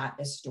belly fat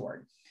is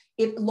stored.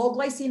 If low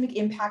glycemic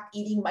impact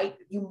eating,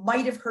 you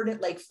might have heard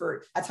it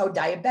that's how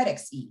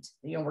diabetics eat.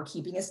 We're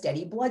keeping a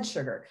steady blood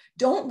sugar.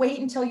 Don't wait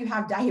until you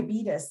have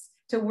diabetes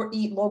to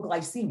eat low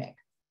glycemic.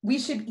 We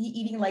should be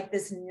eating like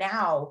this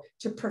now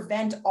to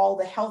prevent all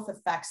the health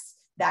effects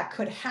that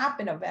could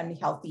happen of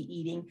unhealthy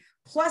eating.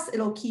 Plus,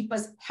 it'll keep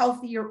us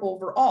healthier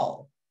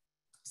overall.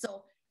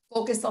 So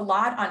focus a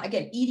lot on,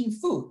 again, eating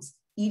foods,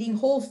 eating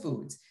whole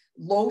foods,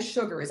 low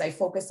sugars. I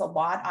focus a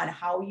lot on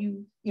how do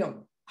you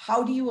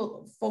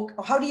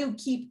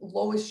keep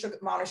lowest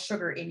amount of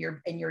sugar in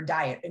your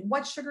diet, and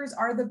what sugars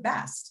are the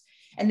best?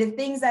 And the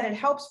things that it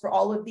helps for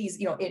all of these,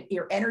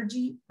 your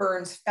energy,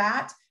 burns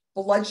fat,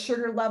 blood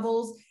sugar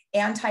levels,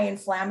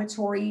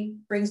 anti-inflammatory,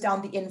 brings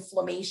down the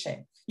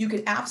inflammation. You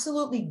could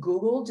absolutely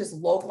Google just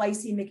low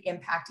glycemic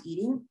impact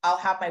eating. I'll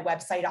have my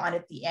website on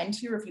at the end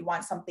here if you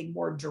want something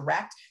more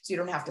direct, so you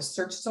don't have to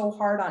search so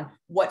hard on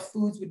what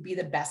foods would be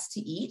the best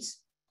to eat.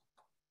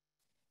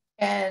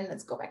 And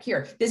let's go back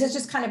here. This is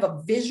just kind of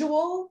a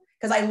visual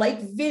because I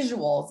like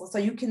visuals. So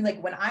you can,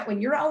 like, when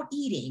you're out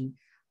eating,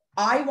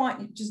 I want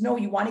you to just know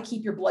you want to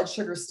keep your blood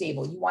sugar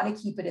stable. You want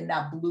to keep it in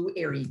that blue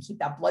area, keep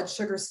that blood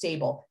sugar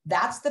stable.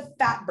 That's the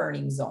fat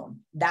burning zone.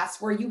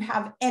 That's where you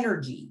have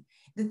energy.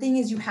 The thing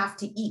is, you have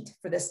to eat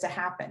for this to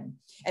happen.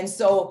 And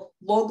so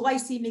low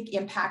glycemic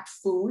impact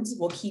foods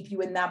will keep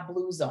you in that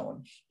blue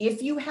zone.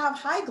 If you have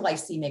high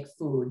glycemic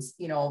foods,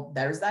 you know,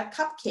 there's that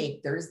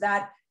cupcake, there's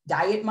that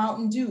diet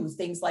Mountain Dew,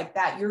 things like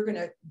that, you're going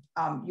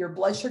to, your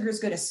blood sugar is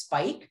going to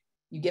spike.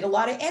 You get a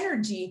lot of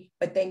energy,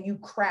 but then you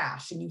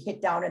crash and you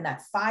hit down in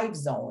that 5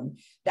 zone.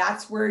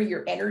 That's where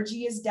your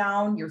energy is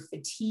down, you're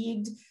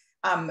fatigued.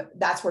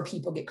 That's where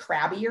people get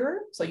crabbier.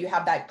 So you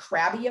have that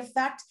crabby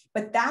effect,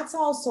 but that's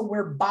also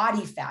where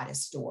body fat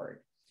is stored.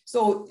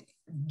 So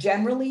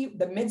generally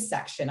the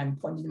midsection, I'm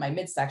pointing to my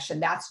midsection,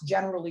 that's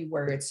generally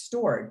where it's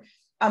stored.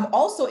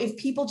 Also, if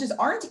people just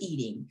aren't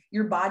eating,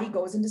 your body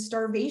goes into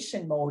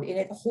starvation mode and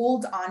it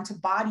holds on to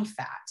body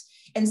fat.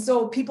 And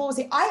so people will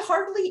say, I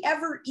hardly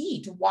ever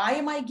eat. Why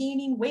am I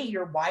gaining weight?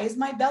 Or why is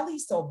my belly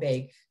so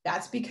big?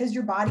 That's because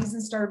your body's in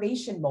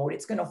starvation mode.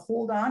 It's going to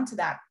hold on to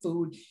that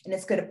food and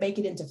it's going to make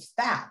it into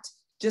fat,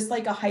 just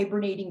like a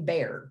hibernating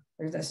bear.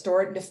 They're going to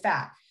store it into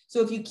fat. So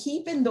if you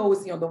keep in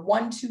those, you know, the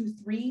 1, 2,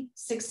 3,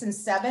 6, and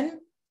 7,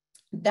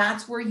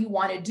 that's where you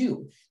want to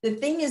do. The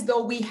thing is,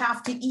 though, we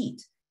have to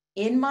eat.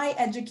 In my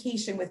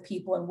education with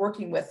people and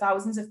working with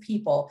thousands of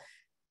people,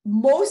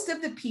 most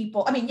of the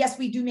people, I mean, yes,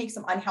 we do make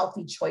some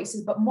unhealthy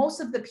choices, but most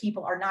of the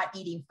people are not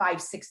eating 5,000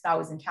 to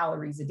 6,000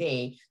 calories a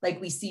day.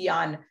 Like we see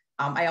on,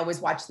 I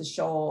always watch the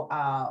show,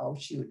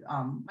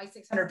 My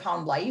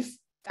 600-Pound Life,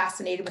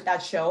 fascinated with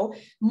that show.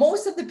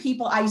 Most of the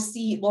people I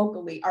see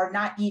locally are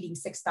not eating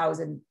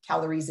 6,000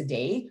 calories a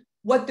day.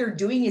 What they're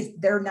doing is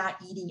they're not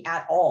eating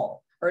at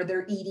all, or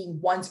they're eating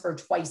once or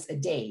twice a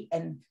day.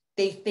 And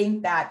they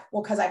think that,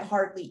 well, because I'm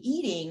hardly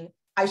eating,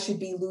 I should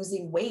be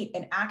losing weight.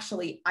 And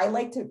actually, I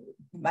like to,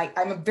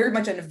 I'm very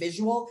much on a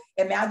visual.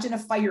 Imagine a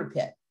fire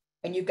pit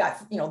and you've got,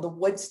 you know, the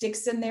wood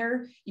sticks in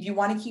there. If you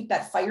want to keep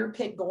that fire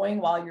pit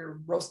going while you're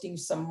roasting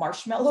some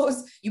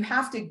marshmallows, you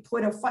have to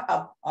put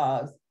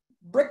a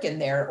brick in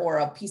there or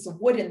a piece of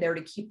wood in there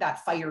to keep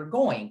that fire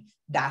going.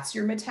 That's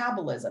your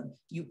metabolism.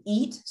 You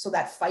eat so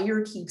that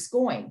fire keeps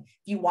going.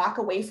 If you walk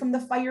away from the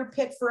fire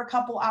pit for a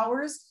couple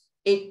hours,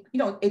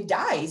 it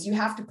dies. You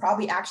have to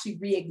probably actually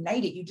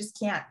reignite it. You just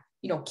can't,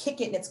 kick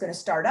it and it's going to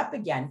start up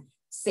again.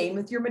 Same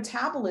with your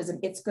metabolism.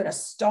 It's going to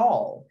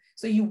stall.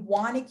 So you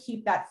want to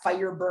keep that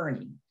fire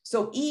burning.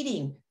 So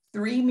eating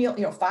 3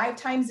 meals, 5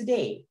 times a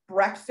day,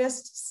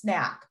 breakfast,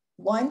 snack,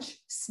 lunch,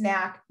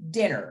 snack,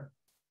 dinner,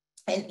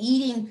 and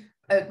eating.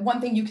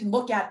 One thing you can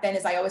look at then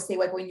is, I always say,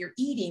 like, when you're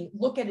eating,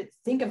 look at it,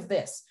 think of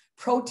this: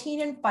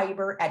 protein and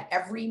fiber at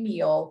every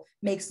meal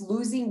makes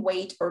losing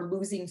weight or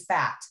losing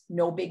fat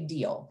no big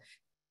deal.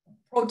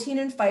 Protein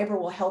and fiber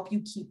will help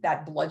you keep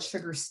that blood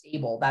sugar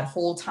stable that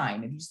whole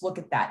time. If you just look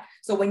at that.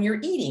 So when you're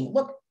eating,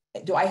 look,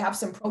 do I have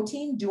some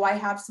protein? Do I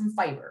have some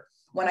fiber?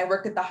 When I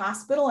worked at the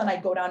hospital and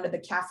I'd go down to the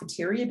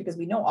cafeteria, because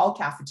we know all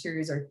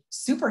cafeterias are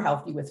super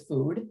healthy with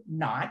food,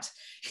 not.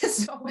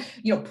 So,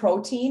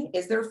 protein,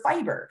 is there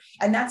fiber?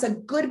 And that's a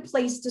good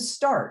place to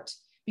start,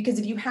 because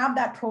if you have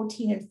that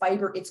protein and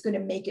fiber, it's going to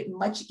make it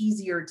much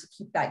easier to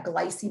keep that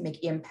glycemic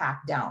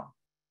impact down.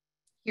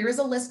 Here's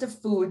a list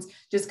of foods,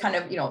 just kind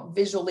of,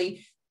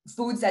 visually,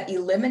 foods that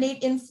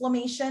eliminate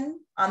inflammation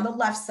on the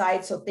left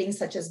side. So things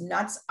such as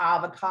nuts,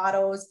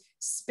 avocados,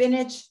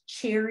 spinach,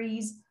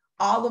 cherries,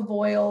 olive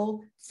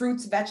oil,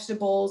 fruits,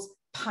 vegetables,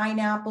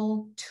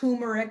 pineapple,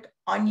 turmeric,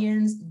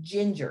 onions,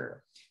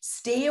 ginger.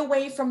 Stay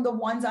away from the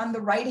ones on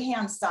the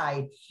right-hand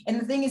side.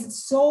 And the thing is,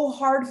 it's so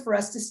hard for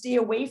us to stay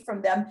away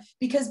from them,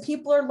 because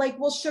people are like,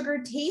 well,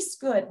 sugar tastes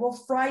good. Well,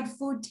 fried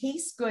food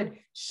tastes good.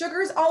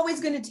 Sugar is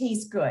always going to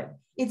taste good.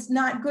 It's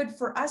not good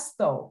for us,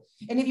 though.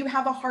 And if you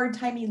have a hard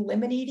time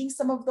eliminating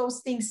some of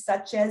those things,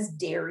 such as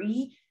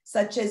dairy,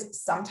 such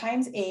as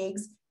sometimes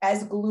eggs,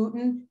 as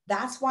gluten,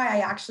 that's why I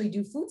actually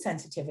do food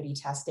sensitivity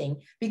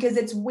testing, because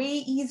it's way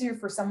easier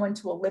for someone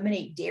to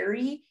eliminate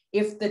dairy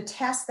if the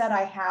test that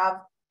I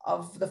have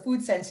of the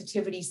food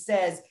sensitivity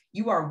says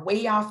you are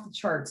way off the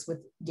charts with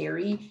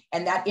dairy,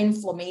 and that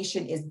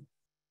inflammation is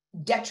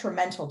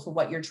detrimental to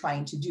what you're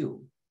trying to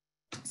do.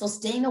 So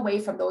staying away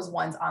from those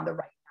ones on the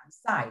right-hand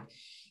side.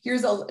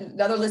 Here's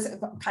another list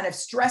of kind of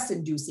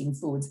stress-inducing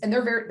foods, and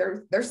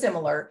they're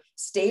similar.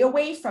 Stay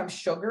away from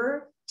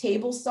sugar,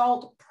 table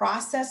salt,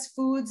 processed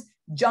foods,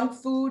 junk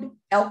food,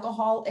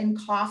 alcohol, and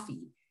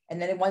coffee.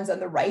 And then the ones on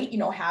the right,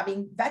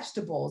 having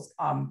vegetables,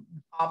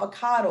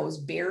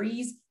 avocados,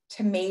 berries,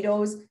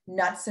 tomatoes,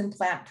 nuts, and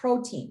plant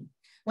protein.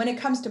 When it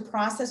comes to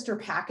processed or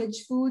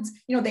packaged foods,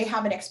 they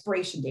have an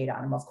expiration date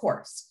on them, of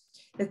course.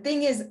 The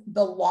thing is,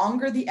 the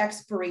longer the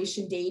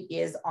expiration date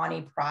is on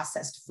a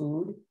processed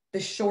food, the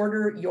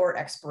shorter your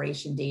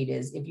expiration date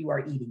is if you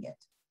are eating it.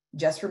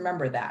 Just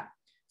remember that.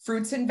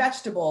 Fruits and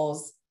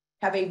vegetables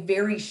have a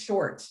very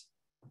short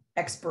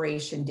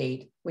expiration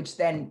date, which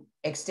then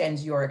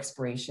extends your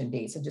expiration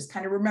date. So just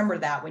kind of remember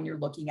that when you're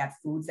looking at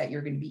foods that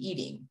you're going to be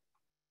eating.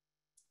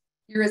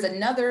 Here is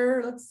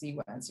another, let's see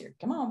what one's here.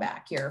 Come on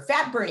back here.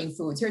 Fat burning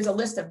foods. Here's a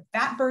list of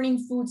fat burning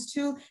foods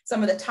too.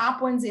 Some of the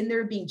top ones in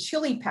there being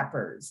chili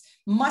peppers,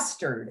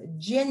 mustard,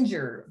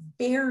 ginger,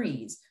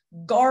 berries,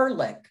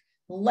 garlic,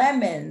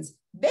 lemons,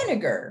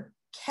 vinegar,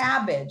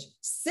 cabbage,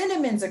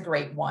 cinnamon's a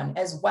great one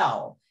as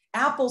well.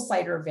 Apple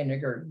cider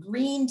vinegar,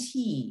 green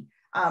tea.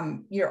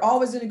 You're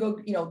always going to go,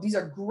 you know, these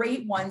are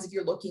great ones if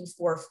you're looking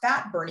for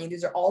fat burning.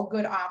 These are all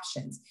good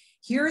options.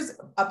 Here's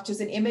up just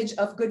an image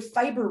of good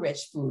fiber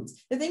rich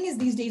foods. The thing is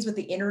these days with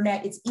the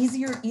internet, it's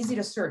easy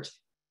to search.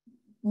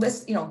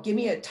 List, you know, give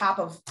me a top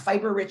of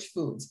fiber rich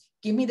foods.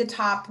 Give me the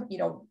top, you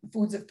know,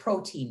 foods of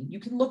protein. You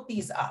can look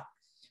these up.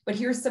 But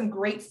here's some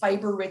great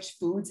fiber rich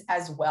foods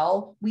as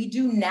well. We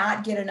do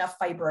not get enough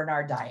fiber in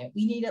our diet.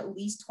 We need at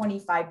least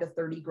 25 to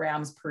 30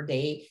 grams per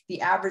day.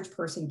 The average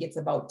person gets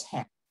about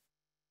 10.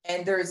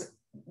 And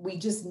we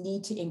just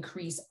need to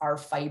increase our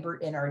fiber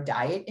in our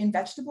diet, and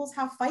vegetables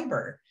have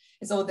fiber.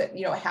 And so that,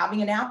 you know,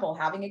 having an apple,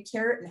 having a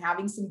carrot, and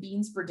having some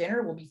beans for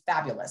dinner will be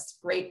fabulous.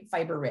 Great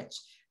fiber rich.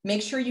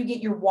 Make sure you get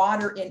your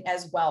water in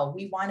as well.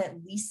 We want at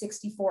least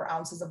 64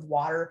 ounces of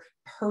water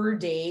per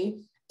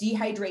day.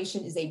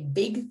 Dehydration is a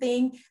big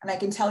thing. And I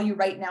can tell you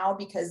right now,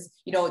 because,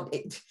 you know,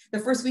 the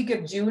first week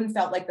of June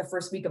felt like the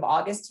first week of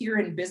August here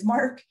in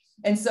Bismarck.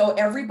 And so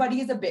everybody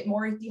is a bit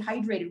more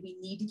dehydrated. We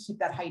need to keep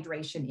that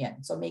hydration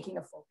in. So making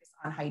a focus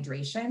on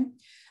hydration.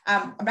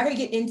 I'm not going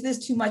to get into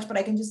this too much, but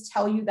I can just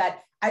tell you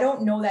that I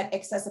don't know that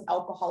excessive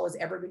alcohol is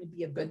ever going to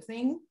be a good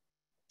thing.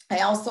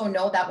 I also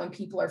know that when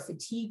people are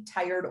fatigued,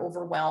 tired,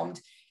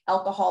 overwhelmed,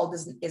 alcohol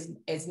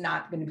is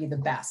not going to be the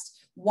best.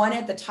 One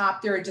at the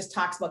top there, it just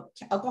talks about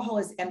alcohol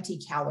is empty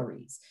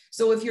calories.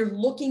 So if you're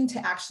looking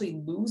to actually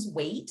lose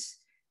weight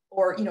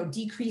or, you know,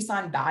 decrease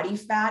on body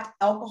fat,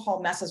 alcohol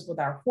messes with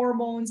our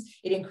hormones.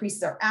 It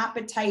increases our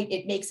appetite.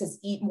 It makes us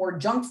eat more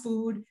junk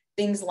food,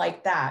 things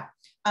like that.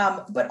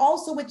 But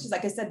also, which is,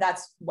 like I said,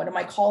 that's one of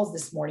my calls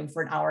this morning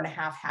for an hour and a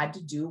half had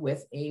to do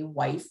with a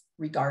wife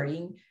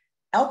regarding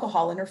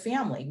alcohol in her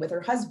family with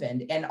her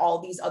husband and all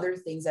these other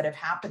things that have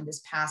happened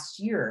this past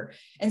year.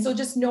 And so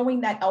just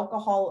knowing that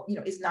alcohol, you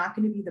know, is not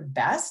going to be the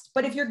best,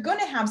 but if you're going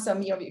to have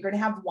some, you know, you're going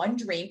to have one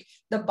drink,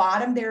 the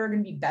bottom there are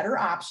going to be better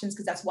options.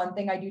 Cause that's one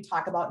thing I do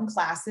talk about in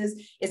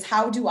classes is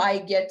how do I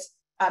get,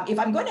 if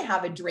I'm going to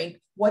have a drink,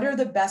 what are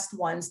the best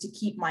ones to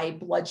keep my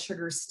blood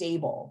sugar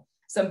stable?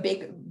 Some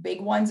big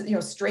ones, you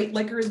know, straight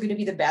liquor is going to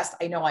be the best.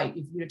 I know if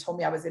you'd have told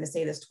me I was going to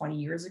say this 20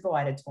 years ago,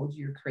 I'd have told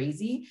you you're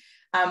crazy.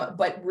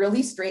 But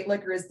really straight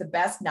liquor is the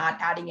best, not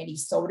adding any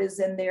sodas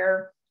in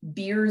there.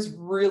 Beers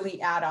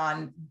really add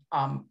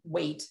on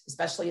weight,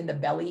 especially in the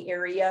belly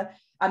area.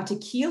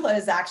 Tequila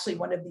is actually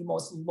one of the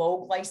most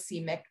low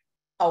glycemic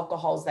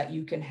alcohols that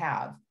you can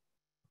have.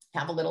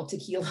 Have a little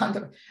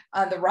tequila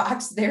on the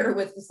rocks there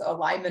with a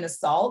lime and a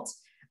salt.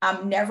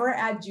 Never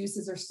add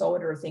juices or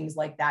soda or things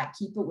like that.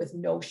 Keep it with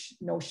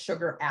no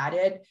sugar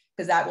added,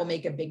 because that will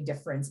make a big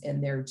difference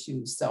in there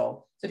too.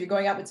 So if you're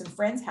going out with some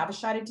friends, have a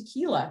shot of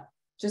tequila.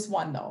 Just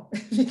one though,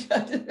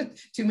 because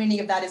too many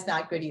of that is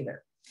not good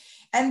either.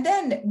 And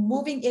then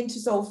moving into,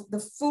 so the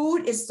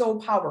food is so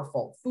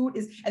powerful. Food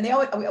is, and they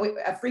always,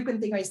 a frequent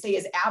thing I say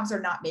is abs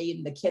are not made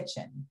in the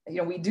kitchen.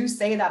 You know, we do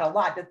say that a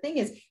lot. The thing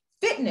is,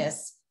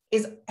 fitness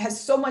has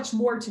so much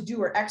more to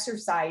do, or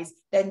exercise,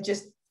 than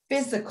just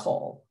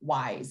physical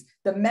wise.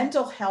 The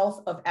mental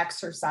health of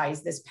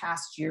exercise this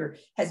past year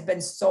has been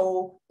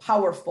so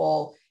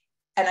powerful.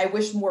 And I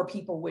wish more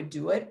people would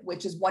do it,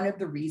 which is one of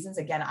the reasons,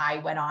 again, I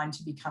went on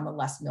to become a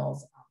Les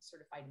Mills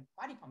certified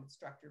body pump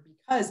instructor,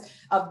 because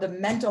of the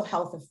mental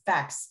health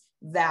effects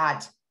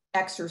that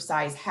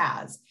exercise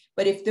has.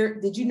 But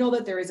did you know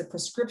that there is a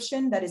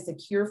prescription that is the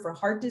cure for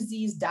heart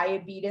disease,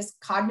 diabetes,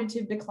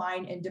 cognitive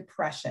decline, and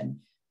depression?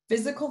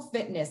 Physical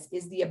fitness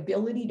is the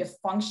ability to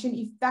function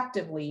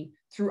effectively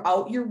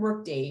throughout your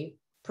workday,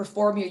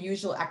 perform your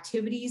usual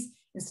activities,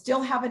 and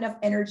still have enough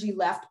energy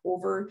left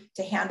over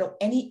to handle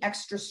any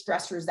extra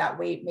stressors that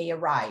may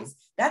arise.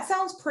 That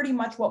sounds pretty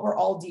much what we're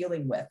all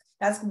dealing with.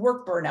 That's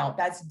work burnout,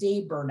 that's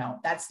day burnout,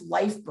 that's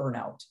life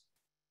burnout.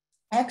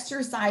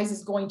 Exercise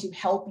is going to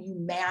help you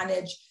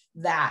manage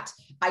that.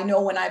 I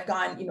know when I've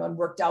gone, you know, and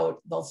worked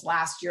out this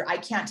last year, I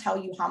can't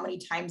tell you how many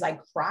times I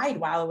cried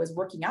while I was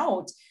working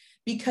out,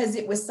 because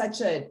it was such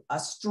a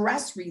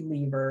stress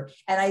reliever.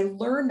 And I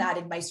learned that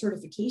in my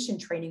certification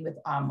training with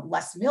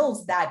Les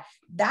Mills, that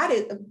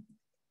is,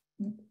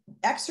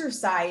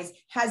 exercise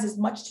has as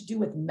much to do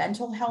with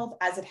mental health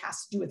as it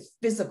has to do with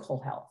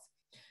physical health.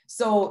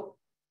 So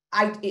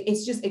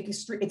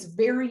it's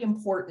very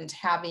important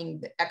having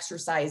the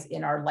exercise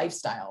in our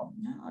lifestyle.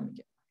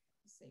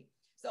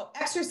 So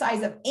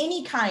exercise of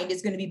any kind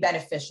is going to be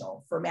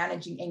beneficial for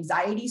managing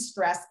anxiety,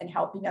 stress, and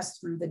helping us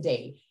through the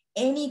day.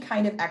 Any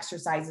kind of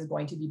exercise is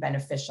going to be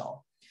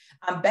beneficial.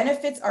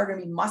 Benefits are going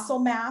to be muscle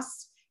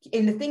mass.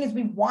 And the thing is,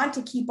 we want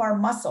to keep our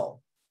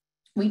muscle.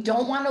 We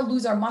don't want to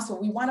lose our muscle.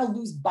 We want to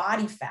lose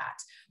body fat.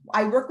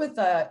 I work with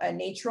a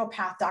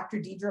naturopath, Dr.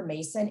 Deidre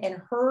Mason,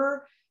 and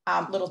her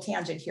little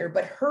tangent here,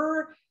 but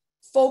her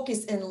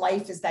focus in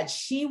life is that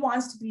she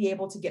wants to be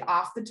able to get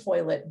off the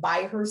toilet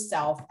by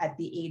herself at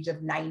the age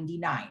of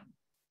 99.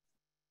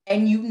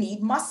 And you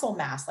need muscle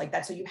mass like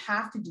that. So you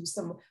have to do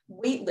some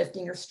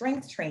weightlifting or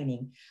strength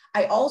training.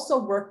 I also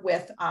work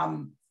with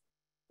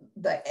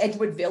the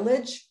Edgewood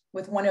Village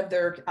with one of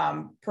their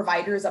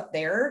providers up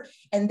there.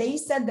 And they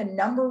said the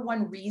number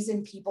one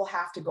reason people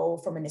have to go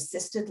from an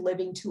assisted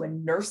living to a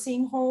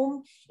nursing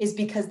home is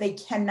because they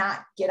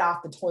cannot get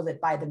off the toilet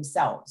by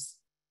themselves.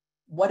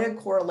 What a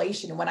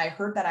correlation. And when I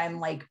heard that, I'm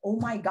like, oh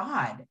my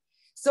God.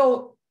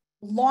 So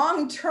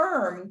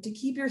long-term, to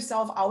keep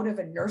yourself out of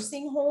a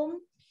nursing home,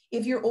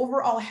 if you're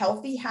overall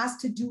healthy, has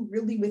to do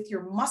really with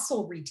your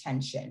muscle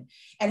retention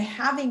and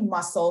having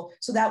muscle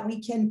so that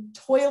we can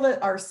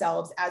toilet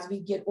ourselves as we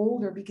get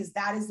older, because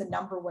that is the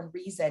number one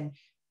reason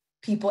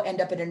people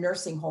end up in a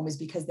nursing home, is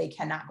because they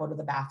cannot go to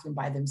the bathroom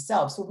by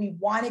themselves. So we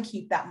want to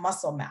keep that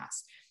muscle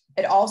mass.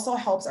 It also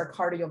helps our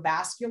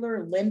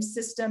cardiovascular, lymph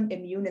system,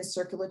 immune and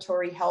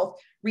circulatory health,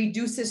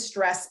 reduces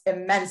stress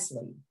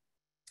immensely.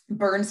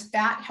 Burns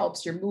fat,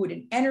 helps your mood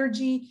and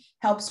energy,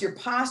 helps your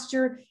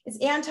posture. It's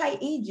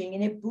anti-aging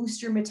and it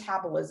boosts your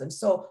metabolism.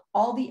 So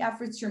all the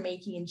efforts you're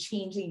making in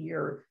changing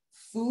your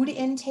food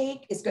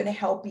intake is going to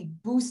help be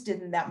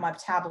boosted in that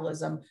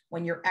metabolism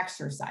when you're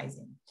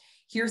exercising.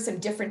 Here's some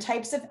different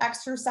types of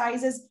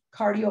exercises: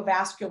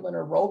 cardiovascular and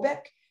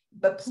aerobic.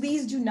 But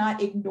please do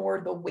not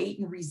ignore the weight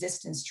and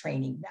resistance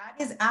training.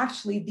 That is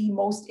actually the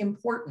most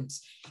important.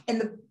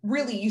 And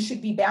really, you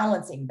should be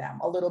balancing them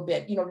a little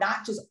bit,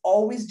 not just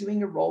always doing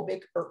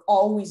aerobic or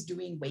always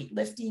doing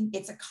weightlifting.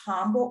 It's a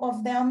combo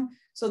of them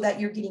so that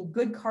you're getting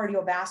good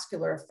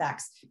cardiovascular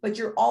effects, but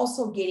you're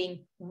also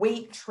getting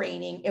weight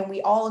training. And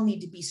we all need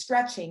to be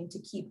stretching to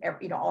keep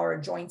our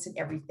joints and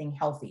everything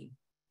healthy.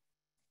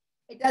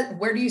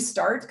 Where do you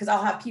start? Because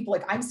I'll have people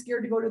like, I'm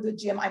scared to go to the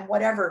gym, I'm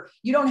whatever.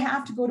 You don't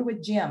have to go to a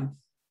gym.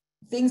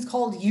 Things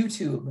called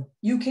YouTube.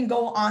 You can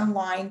go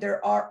online.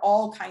 There are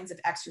all kinds of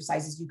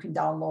exercises you can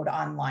download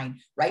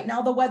online. Right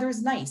now, the weather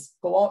is nice.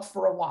 Go out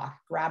for a walk,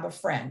 grab a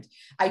friend.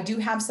 I do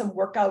have some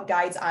workout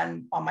guides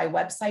on my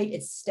website.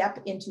 It's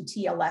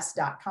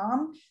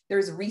stepintotls.com.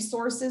 There's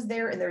resources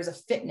there, and there's a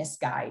fitness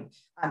guide.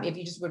 If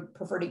you just would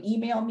prefer to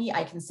email me,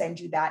 I can send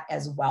you that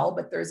as well.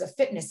 But there's a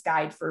fitness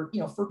guide for,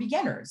 for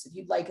beginners, if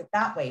you'd like it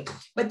that way.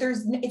 But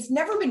it's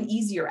never been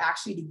easier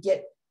actually to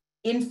get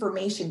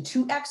information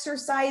to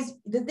exercise.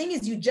 The thing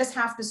is, you just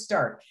have to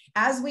start.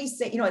 As we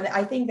say, and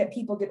I think that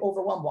people get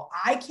overwhelmed. Well,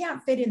 I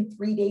can't fit in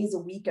 3 days a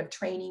week of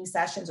training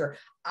sessions, or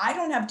I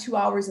don't have 2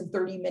 hours and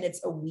 30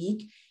 minutes a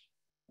week.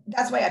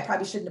 That's why I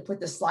probably shouldn't have put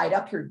this slide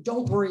up here.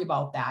 Don't worry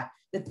about that.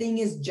 The thing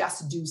is,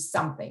 just do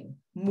something.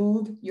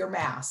 Move your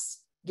mass.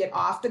 Get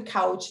off the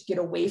couch, get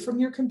away from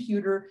your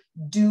computer,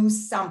 do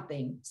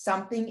something.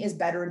 Something is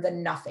better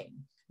than nothing.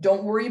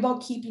 Don't worry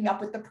about keeping up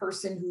with the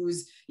person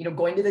who's,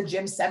 going to the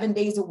gym 7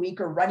 days a week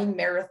or running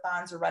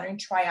marathons or running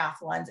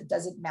triathlons. It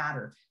doesn't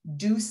matter.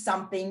 Do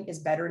something is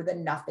better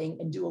than nothing,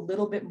 and do a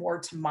little bit more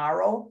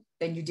tomorrow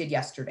than you did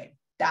yesterday.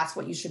 That's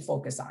what you should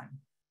focus on.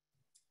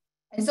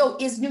 And so,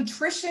 is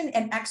nutrition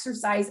and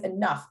exercise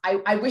enough?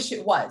 I wish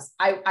it was.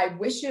 I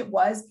wish it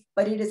was,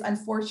 but it is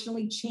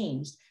unfortunately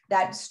changed.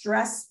 That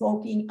stress,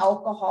 smoking,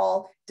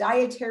 alcohol,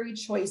 dietary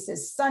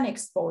choices, sun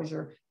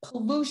exposure,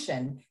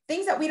 pollution,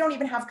 things that we don't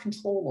even have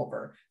control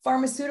over,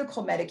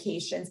 pharmaceutical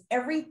medications,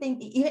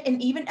 everything, and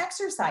even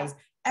exercise.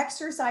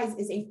 Exercise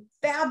is a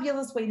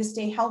fabulous way to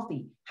stay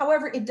healthy.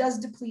 However, it does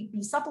deplete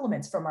B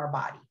supplements from our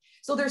body.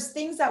 So there's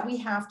things that we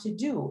have to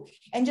do.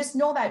 And just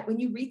know that when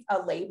you read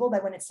a label,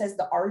 that when it says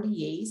the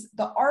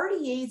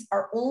RDAs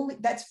are only,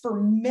 that's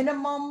for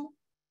minimum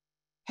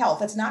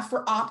health. It's not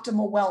for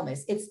optimal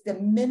wellness. It's the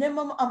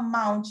minimum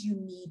amount you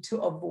need to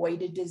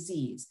avoid a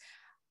disease.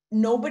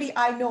 Nobody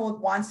I know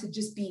wants to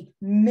just be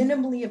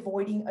minimally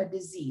avoiding a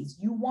disease.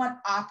 You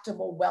want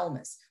optimal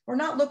wellness. We're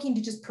not looking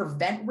to just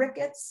prevent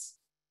rickets.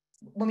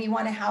 When we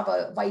want to have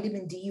a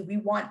vitamin D, we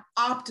want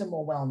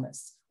optimal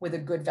wellness with a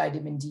good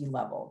vitamin D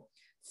level.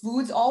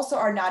 Foods also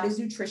are not as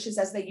nutritious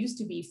as they used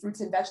to be.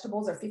 Fruits and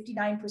vegetables are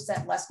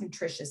 59% less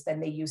nutritious than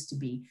they used to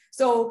be.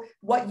 So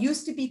what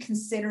used to be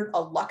considered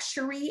a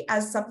luxury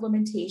as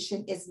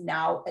supplementation is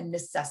now a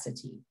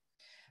necessity.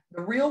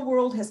 The real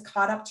world has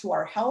caught up to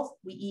our health.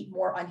 We eat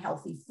more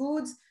unhealthy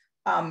foods.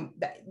 And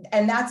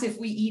that's if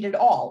we eat at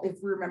all, if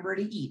we remember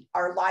to eat.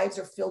 Our lives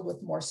are filled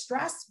with more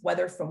stress,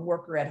 whether from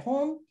work or at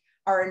home.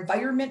 Our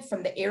environment,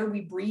 from the air we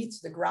breathe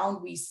to the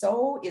ground we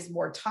sow, is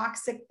more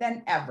toxic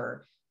than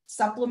ever.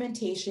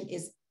 Supplementation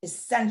is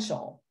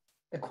essential.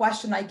 The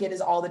question I get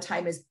is all the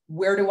time is,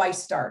 where do I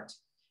start?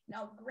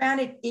 Now,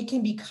 granted, it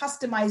can be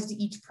customized to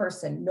each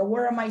person.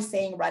 Nowhere am I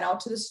saying run out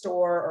to the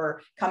store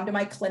or come to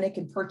my clinic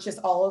and purchase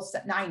all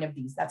 9 of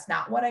these. That's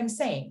not what I'm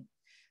saying.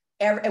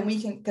 And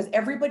we can, because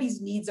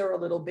everybody's needs are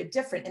a little bit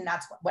different. And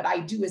that's what I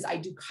do, is I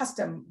do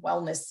custom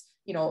wellness,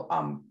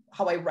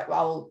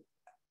 I'll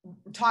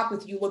talk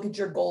with you, look at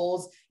your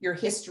goals, your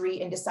history,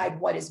 and decide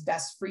what is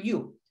best for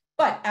you.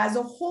 But as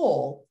a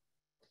whole,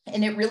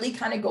 And it really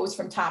kind of goes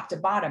from top to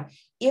bottom.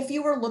 If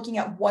you were looking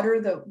at what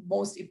are the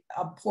most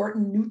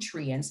important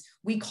nutrients,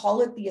 we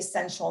call it the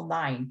essential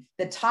 9.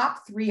 The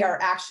top 3 are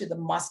actually the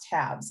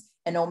must-haves: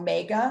 an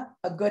omega,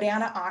 a good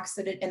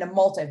antioxidant, and a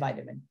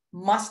multivitamin.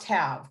 Must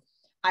have.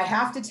 I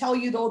have to tell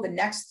you though, the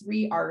next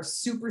 3 are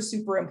super,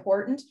 super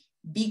important: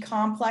 B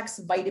complex,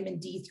 vitamin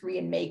D3,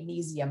 and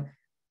magnesium.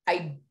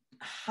 I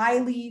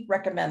highly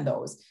recommend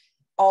those.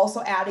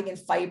 Also adding in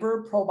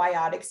fiber,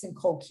 probiotics, and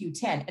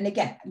CoQ10. And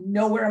again,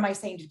 nowhere am I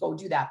saying to go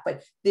do that,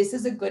 but this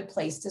is a good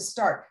place to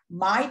start.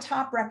 My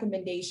top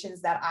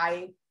recommendations that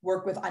I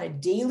work with on a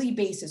daily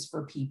basis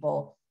for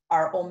people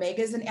are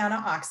omegas and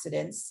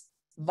antioxidants,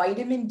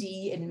 vitamin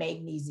D, and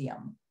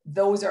magnesium.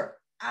 Those are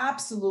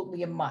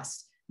absolutely a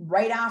must.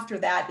 Right after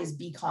that is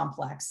B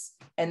complex,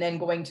 and then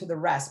going to the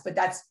rest, but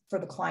that's for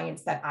the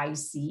clients that I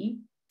see.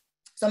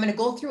 So I'm going to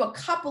go through a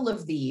couple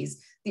of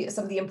these,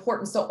 some of the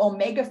important. So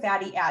omega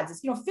fatty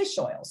acids is, fish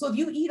oil. So if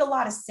you eat a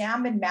lot of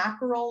salmon,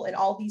 mackerel, and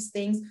all these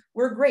things,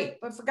 we're great.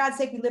 But for God's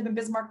sake, we live in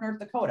Bismarck, North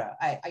Dakota.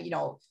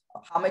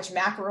 How much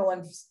mackerel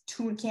and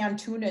canned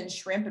tuna and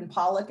shrimp and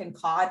pollock and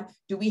cod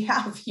do we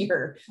have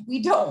here?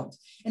 We don't.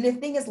 And the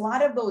thing is, a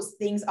lot of those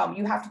things,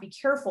 you have to be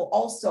careful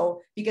also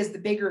because the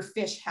bigger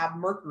fish have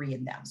mercury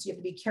in them. So you have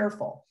to be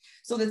careful.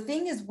 So the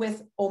thing is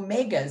with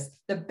omegas,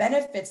 the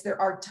benefits, there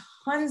are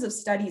tons of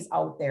studies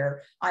out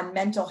there on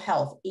mental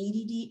health,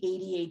 ADD,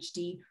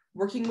 ADHD,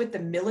 working with the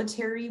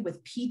military,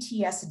 with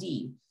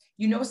PTSD.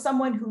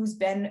 Someone who's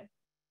been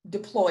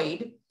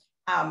deployed,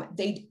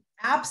 they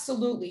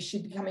absolutely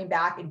should be coming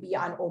back and be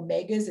on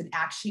omegas and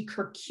actually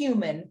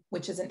curcumin,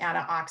 which is an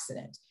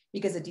antioxidant,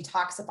 because it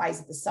detoxifies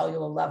at the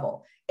cellular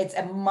level. It's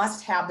a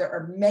must-have. There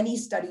are many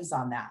studies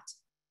on that.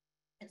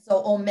 And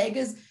so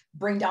omegas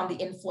bring down the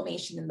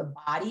inflammation in the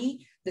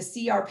body. The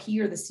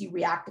CRP, or the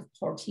C-reactive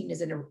protein,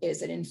 is an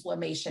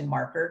inflammation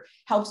marker,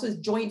 helps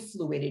with joint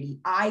fluidity,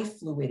 eye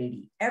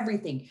fluidity,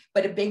 everything.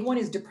 But a big one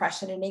is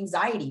depression and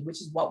anxiety, which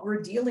is what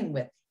we're dealing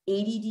with.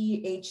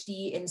 ADD,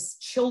 ADHD in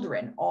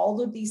children,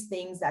 all of these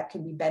things that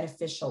can be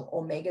beneficial.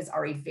 Omegas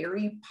are a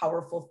very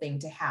powerful thing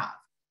to have.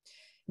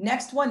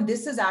 Next one,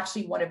 this is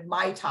actually one of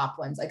my top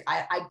ones. Like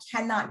I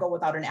cannot go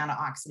without an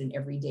antioxidant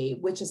every day,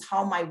 which is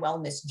how my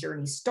wellness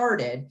journey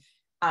started.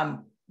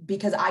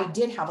 Because I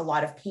did have a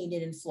lot of pain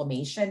and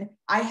inflammation.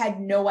 I had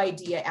no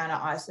idea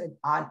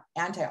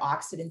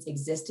antioxidants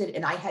existed,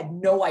 and I had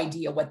no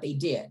idea what they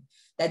did,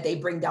 that they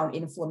bring down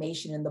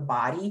inflammation in the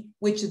body,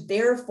 which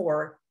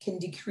therefore can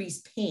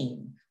decrease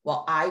pain.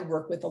 Well, I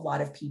work with a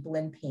lot of people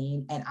in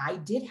pain, and I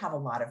did have a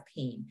lot of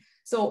pain.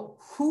 So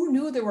who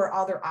knew there were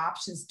other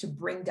options to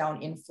bring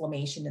down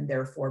inflammation and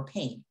therefore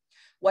pain?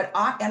 What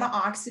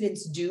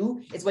antioxidants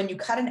do is when you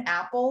cut an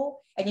apple,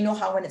 and you know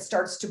how when it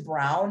starts to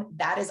brown,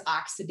 that is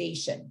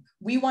oxidation.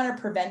 We want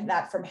to prevent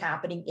that from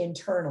happening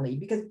internally,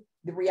 because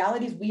the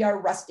reality is we are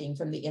rusting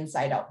from the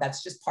inside out.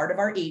 That's just part of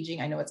our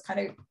aging. I know it's kind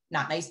of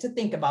not nice to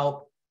think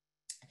about.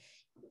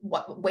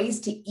 What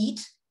ways to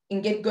eat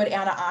and get good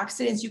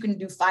antioxidants. You can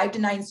do 5 to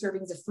 9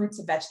 servings of fruits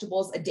and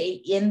vegetables a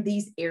day in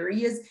these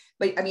areas.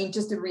 But I mean,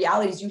 just the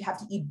reality is you'd have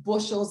to eat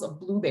bushels of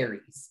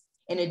blueberries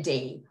in a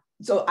day.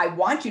 So I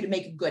want you to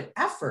make a good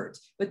effort,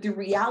 but the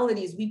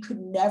reality is we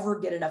could never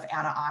get enough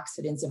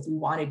antioxidants if we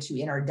wanted to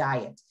in our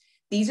diet.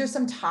 These are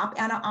some top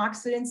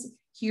antioxidants.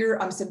 Here,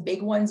 some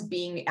big ones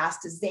being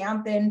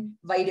astaxanthin,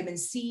 vitamin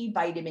C,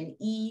 vitamin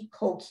E,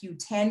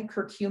 CoQ10.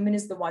 Curcumin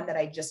is the one that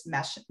I just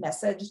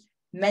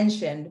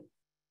mentioned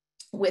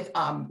with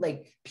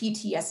like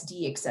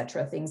PTSD,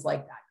 etc., things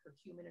like that,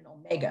 curcumin and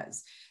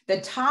omegas.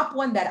 The top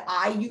one that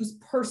I use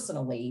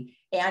personally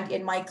and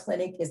in my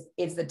clinic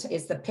is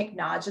the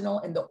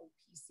pycnogenol and the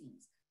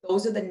OPCs.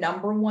 Those are the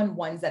 #1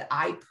 ones that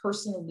I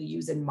personally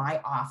use in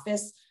my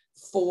office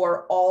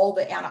for all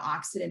the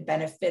antioxidant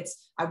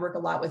benefits. I work a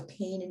lot with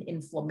pain and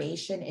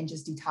inflammation and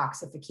just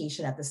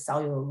detoxification at the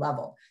cellular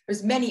level.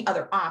 There's many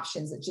other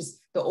options. It's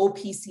just the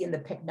OPC and the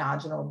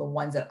pycnogenol are the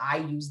ones that I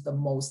use the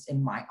most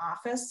in my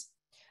office.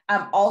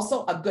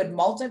 Also a good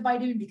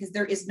multivitamin, because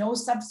there is no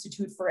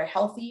substitute for a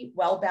healthy,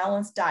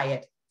 well-balanced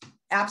diet.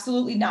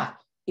 Absolutely not.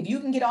 If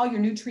you can get all your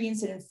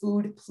nutrients in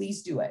food,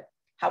 please do it.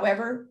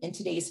 However, in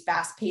today's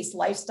fast-paced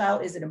lifestyle,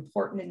 is it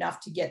important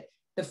enough to get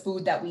the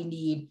food that we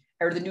need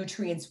or the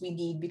nutrients we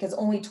need? Because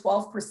only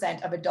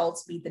 12% of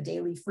adults meet the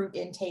daily fruit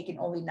intake and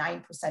only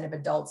 9% of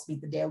adults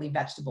meet the daily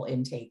vegetable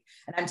intake.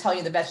 And I'm telling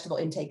you, the vegetable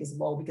intake is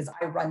low because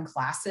I run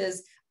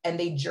classes and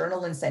they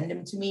journal and send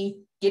them to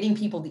me. Getting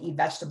people to eat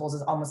vegetables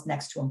is almost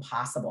next to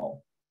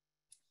impossible.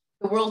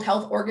 The World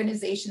Health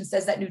Organization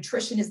says that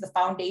nutrition is the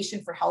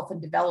foundation for health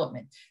and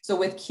development. So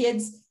with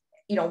kids,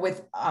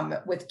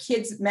 with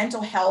kids'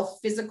 mental health,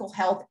 physical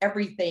health,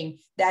 everything,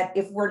 that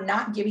if we're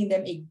not giving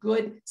them a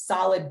good,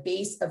 solid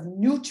base of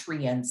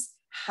nutrients,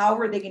 how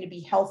are they going to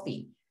be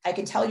healthy? I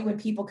can tell you when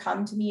people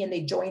come to me and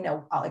they join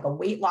like a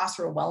weight loss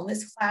or a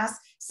wellness class,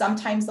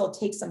 sometimes they'll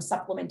take some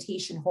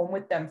supplementation home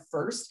with them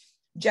first,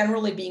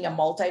 generally being a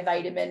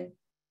multivitamin,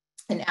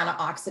 an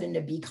antioxidant,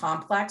 a B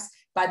complex.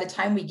 By the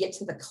time we get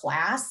to the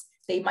class,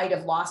 they might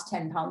have lost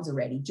 10 pounds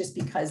already just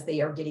because they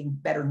are getting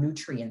better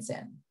nutrients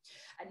in.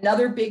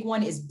 Another big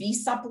one is B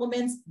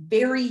supplements,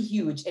 very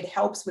huge. It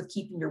helps with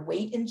keeping your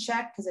weight in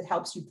check because it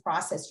helps you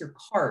process your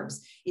carbs.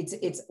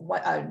 It's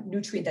what a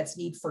nutrient that's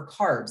needed for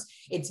carbs.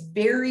 It's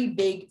very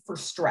big for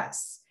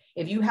stress.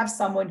 If you have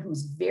someone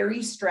who's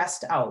very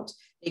stressed out,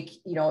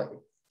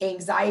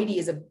 anxiety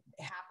is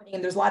happening,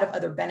 and there's a lot of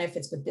other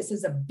benefits, but this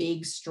is a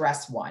big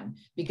stress one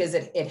because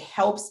it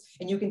helps,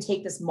 and you can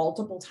take this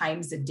multiple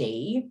times a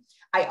day.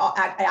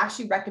 I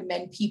actually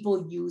recommend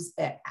people use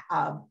it,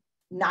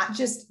 not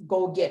just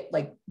go get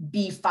like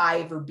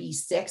B5 or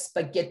B6,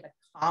 but get the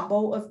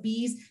combo of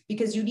Bs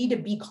because you need a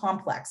B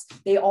complex.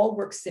 They all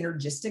work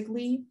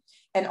synergistically.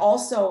 And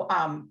also,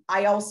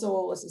 I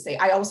also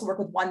work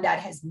with one that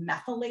has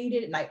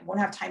methylated, and I won't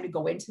have time to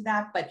go into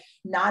that, but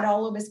not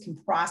all of us can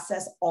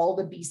process all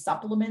the B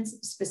supplements,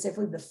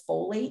 specifically the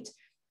folate,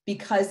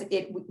 because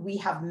we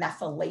have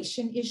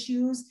methylation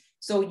issues.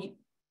 So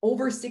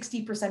over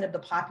 60% of the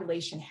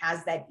population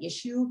has that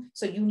issue.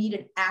 So you need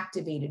an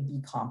activated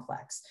B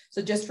complex.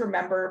 So just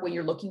remember when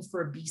you're looking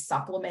for a B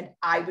supplement,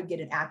 I would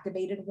get an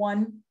activated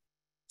one.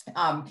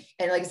 And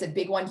like I said,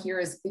 big one here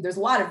is there's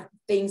a lot of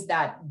things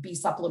that B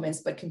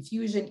supplements, but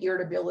confusion,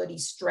 irritability,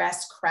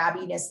 stress,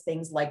 crabbiness,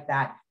 things like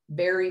that.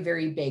 Very,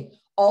 very big.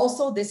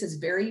 Also, this is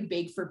very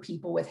big for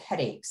people with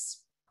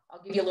headaches.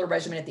 I'll give you a little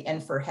regimen at the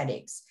end for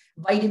headaches.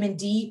 Vitamin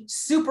D,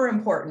 super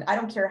important. I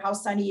don't care how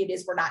sunny it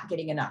is, we're not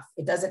getting enough.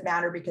 It doesn't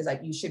matter because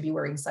you should be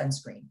wearing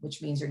sunscreen,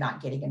 which means you're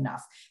not getting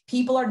enough.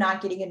 People are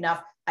not getting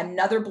enough.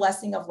 Another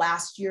blessing of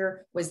last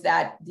year was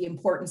that the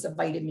importance of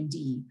vitamin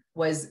D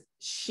was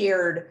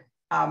shared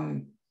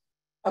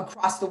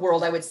across the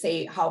world. I would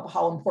say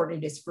how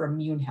important it is for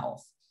immune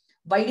health.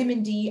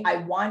 Vitamin D,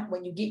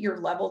 when you get your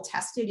level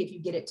tested, if you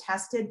get it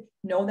tested,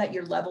 know that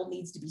your level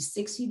needs to be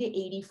 60 to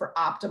 80 for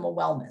optimal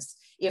wellness.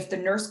 If the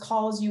nurse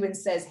calls you and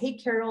says, hey,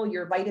 Carol,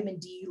 your vitamin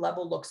D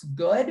level looks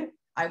good,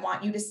 I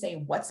want you to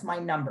say, what's my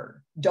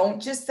number?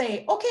 Don't just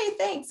say, okay,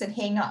 thanks, and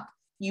hang up.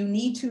 You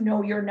need to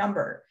know your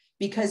number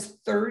because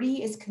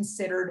 30 is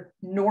considered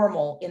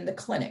normal in the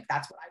clinic.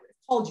 That's what I would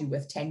have called you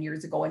with 10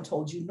 years ago and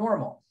told you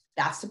normal.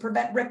 That's to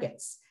prevent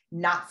rickets,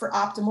 not for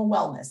optimal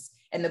wellness.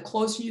 And the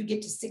closer you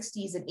get to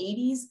 60s and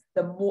 80s,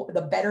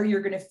 the better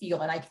you're going to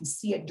feel. And I can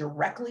see it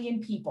directly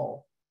in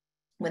people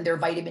when their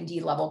vitamin D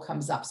level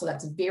comes up. So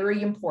that's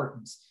very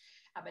important.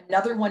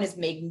 Another one is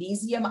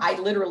magnesium. I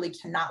literally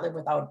cannot live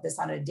without this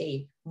on a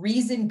day.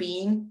 Reason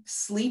being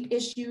sleep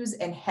issues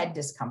and head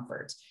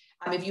discomfort.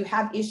 If you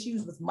have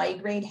issues with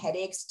migraine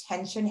headaches,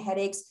 tension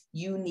headaches,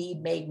 you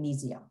need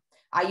magnesium.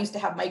 I used to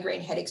have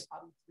migraine headaches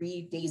probably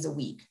 3 days a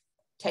week.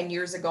 10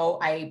 years ago,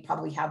 I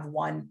probably have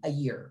one a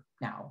year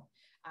now.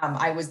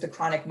 I was the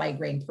chronic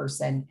migraine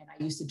person, and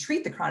I used to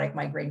treat the chronic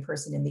migraine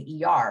person in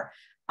the ER.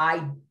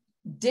 I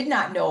did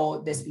not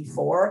know this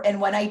before. And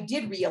when I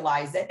did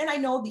realize it, and I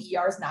know the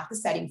ER is not the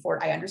setting for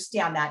it, I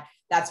understand that.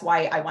 That's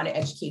why I want to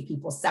educate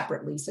people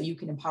separately so you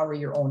can empower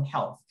your own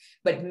health.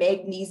 But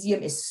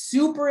magnesium is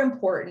super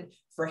important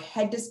for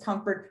head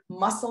discomfort,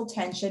 muscle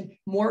tension.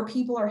 More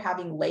people are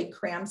having leg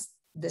cramps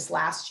this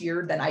last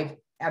year than I've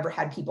ever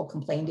had people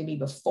complain to me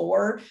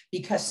before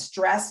because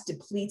stress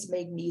depletes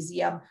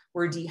magnesium.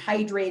 We're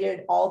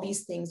dehydrated. All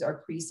these things are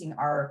increasing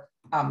our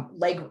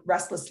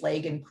restless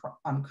leg and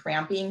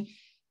cramping.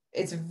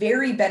 It's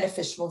very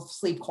beneficial for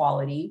sleep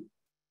quality.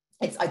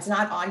 It's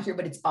not on here,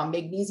 but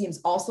magnesium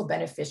is also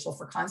beneficial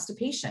for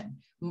constipation.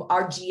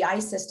 Our GI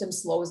system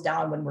slows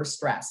down when we're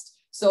stressed.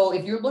 So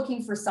if you're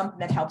looking for something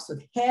that helps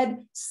with head,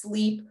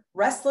 sleep,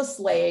 restless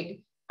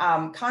leg,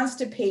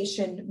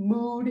 constipation,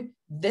 mood,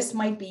 this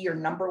might be your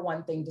number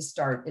one thing to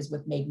start is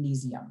with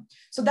magnesium.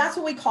 So that's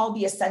what we call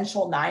the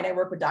Essential 9. I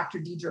work with Dr.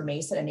 Deidre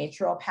Mason, a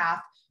naturopath.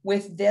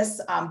 With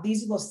this,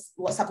 these are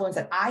the supplements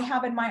that I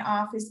have in my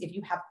office. If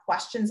you have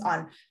questions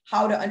on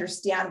how to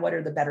understand what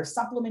are the better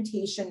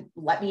supplementation,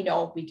 let me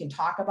know. We can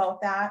talk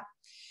about that.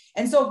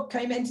 And so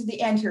coming into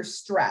the end here,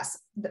 stress.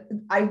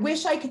 I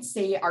wish I could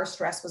say our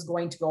stress was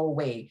going to go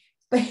away,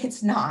 but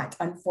it's not,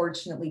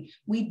 unfortunately.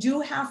 We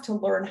do have to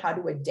learn how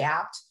to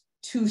adapt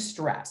to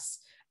stress.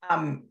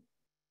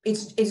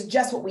 It's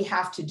just what we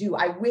have to do.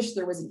 I wish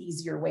there was an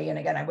easier way. And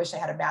again, I wish I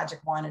had a magic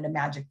wand and a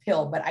magic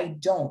pill, but I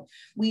don't.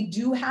 We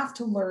do have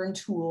to learn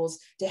tools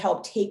to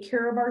help take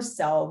care of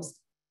ourselves,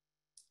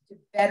 to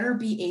better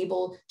be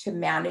able to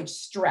manage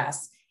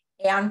stress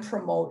and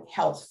promote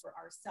health for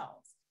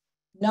ourselves.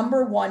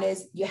 Number one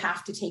is you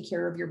have to take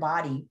care of your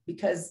body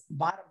because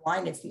bottom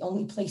line, it's the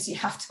only place you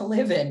have to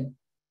live in.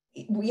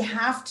 We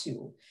have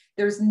to.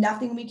 There's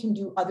nothing we can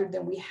do other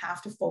than we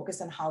have to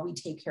focus on how we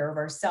take care of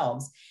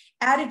ourselves.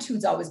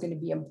 Attitude's always going to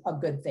be a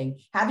good thing.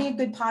 Having a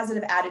good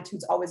positive attitude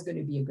is always going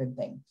to be a good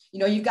thing. You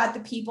know, you've got the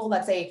people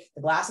that say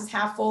the glass is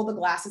half full, the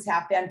glass is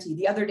half empty.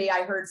 The other day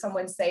I heard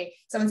someone said,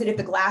 if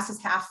the glass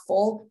is half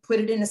full, put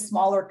it in a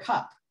smaller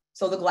cup.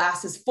 So the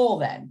glass is full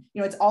then.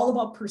 You know, it's all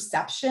about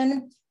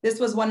perception. This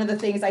was one of the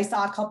things I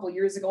saw a couple of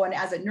years ago. And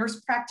as a nurse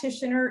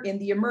practitioner in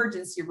the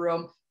emergency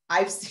room,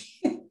 I've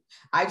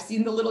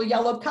seen the little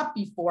yellow cup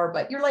before,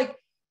 but you're like,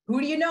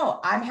 who do you know?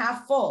 I'm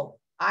half full.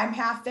 I'm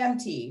half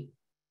empty.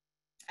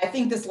 I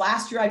think this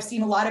last year, I've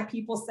seen a lot of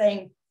people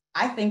saying,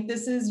 I think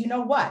this is, you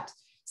know what?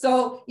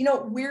 So, you know,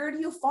 where do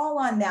you fall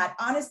on that?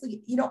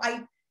 Honestly, you know,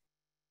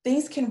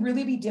 things can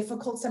really be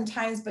difficult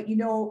sometimes, but, you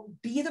know,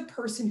 be the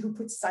person who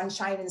puts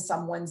sunshine in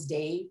someone's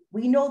day.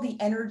 We know the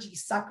energy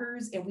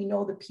suckers and we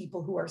know the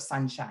people who are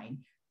sunshine.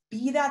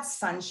 Be that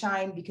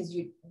sunshine, because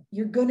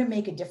you're going to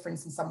make a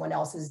difference in someone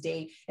else's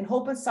day, and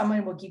hoping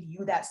someone will give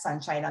you that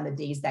sunshine on the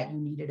days that you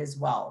need it as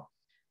well.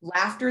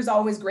 Laughter is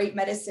always great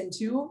medicine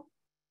too.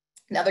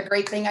 Another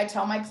great thing I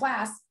tell my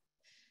class,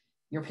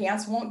 your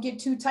pants won't get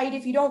too tight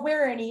if you don't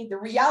wear any. The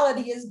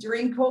reality is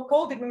during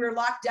COVID, when we were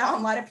locked down,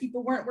 a lot of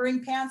people weren't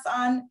wearing pants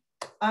on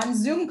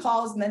Zoom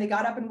calls, and then they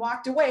got up and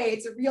walked away.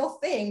 It's a real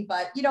thing,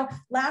 but you know,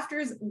 laughter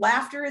is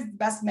the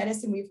best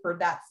medicine. We've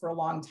heard that for a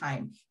long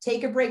time.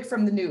 Take a break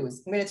from the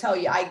news. I'm going to tell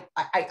you,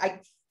 I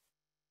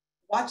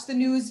watch the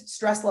news,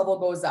 stress level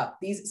goes up.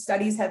 These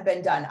studies have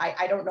been done.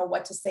 I don't know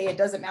what to say. It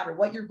doesn't matter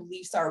what your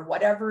beliefs are,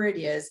 whatever it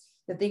is.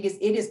 The thing is,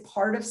 it is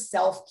part of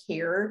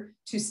self-care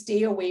to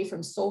stay away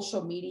from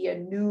social media,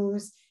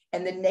 news,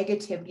 and the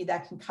negativity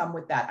that can come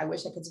with that. I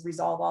wish I could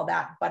resolve all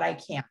that, but I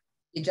can't.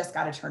 You just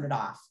got to turn it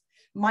off.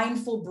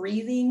 Mindful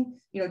breathing,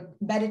 you know,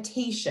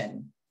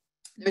 meditation.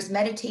 There's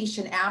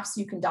meditation apps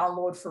you can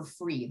download for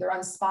free. They're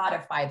on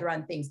Spotify, they're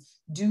on things.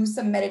 Do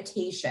some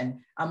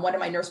meditation. One of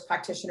my nurse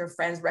practitioner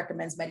friends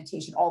recommends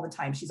meditation all the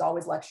time. She's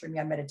always lecturing me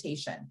on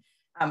meditation.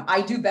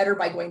 I do better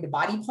by going to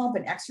body pump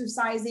and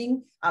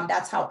exercising.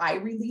 That's how I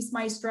release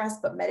my stress,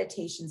 but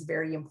meditation is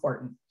very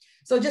important.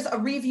 So just a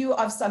review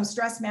of some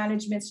stress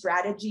management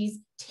strategies.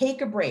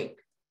 Take a break,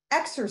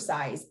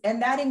 exercise,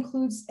 and that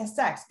includes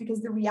sex,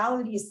 because the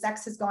reality is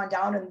sex has gone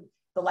down in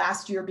the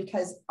last year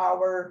because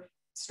our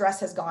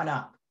stress has gone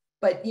up.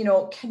 But, you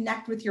know,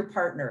 connect with your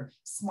partner,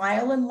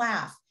 smile and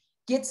laugh,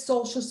 get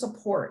social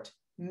support,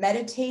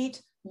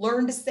 meditate,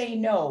 learn to say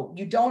no.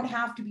 You don't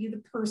have to be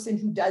the person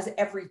who does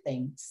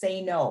everything.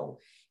 Say no.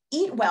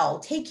 Eat well,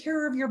 take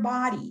care of your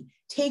body,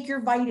 take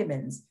your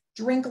vitamins,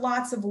 drink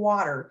lots of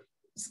water,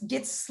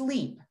 get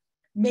sleep,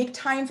 make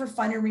time for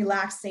fun and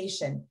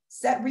relaxation,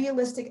 set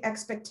realistic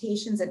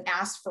expectations, and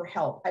ask for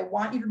help. I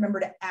want you to remember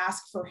to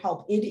ask for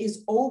help. It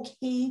is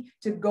okay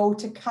to go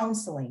to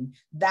counseling.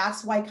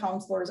 That's why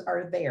counselors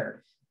are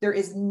there. There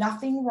is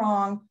nothing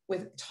wrong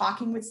with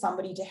talking with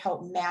somebody to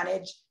help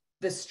manage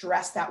the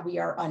stress that we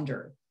are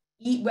under.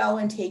 Eat well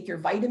and take your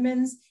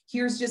vitamins.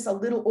 Here's just a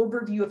little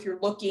overview. If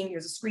you're looking,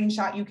 here's a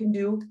screenshot you can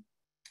do.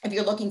 If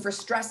you're looking for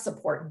stress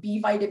support,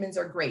 B vitamins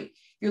are great.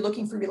 If you're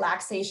looking for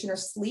relaxation or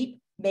sleep,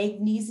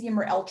 magnesium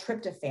or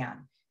L-tryptophan.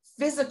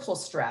 Physical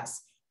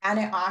stress,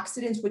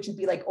 antioxidants, which would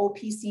be like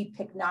OPC,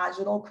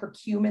 pycnogenol,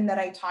 curcumin that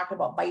I talked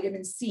about,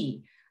 vitamin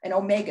C, and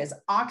omegas,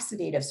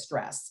 oxidative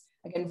stress.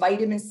 Again,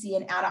 vitamin C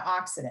and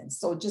antioxidants.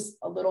 So just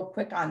a little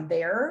quick on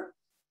there.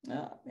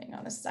 Hang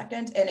on a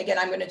second. And again,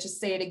 I'm going to just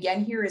say it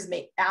again here is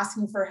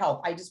asking for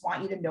help. I just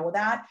want you to know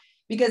that,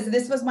 because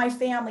this was my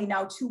family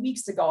now 2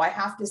 weeks ago. I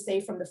have to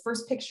say, from the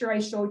first picture I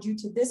showed you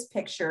to this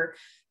picture,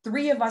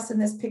 3 of us in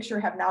this picture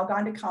have now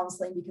gone to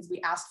counseling because we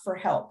asked for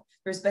help.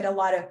 There's been a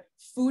lot of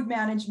food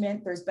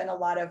management. There's been a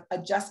lot of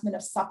adjustment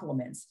of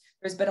supplements.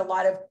 There's been a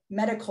lot of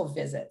medical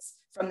visits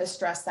from the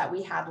stress that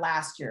we had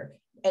last year.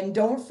 And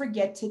don't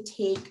forget to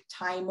take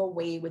time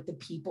away with the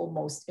people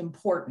most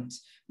important.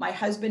 My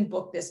husband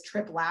booked this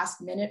trip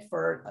last minute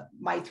for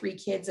my 3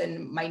 kids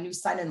and my new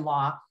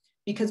son-in-law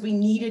because we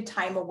needed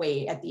time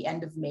away at the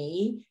end of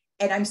May.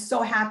 And I'm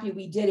so happy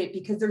we did it,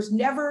 because there's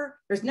never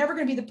going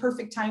to be the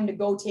perfect time to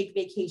go take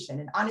vacation.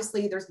 And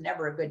honestly, there's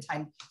never a good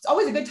time. It's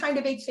always a good time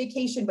to take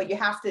vacation, but you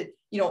have to,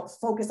 you know,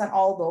 focus on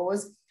all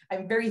those.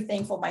 I'm very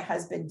thankful my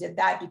husband did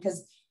that,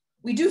 because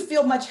we do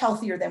feel much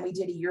healthier than we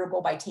did a year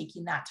ago by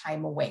taking that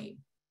time away.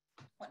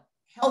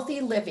 Healthy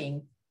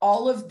living,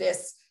 all of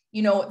this,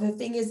 you know, the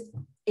thing is,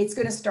 it's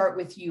going to start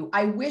with you.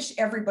 I wish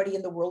everybody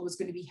in the world was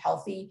going to be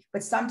healthy,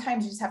 but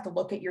sometimes you just have to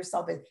look at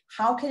yourself as,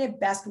 how can it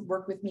best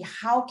work with me?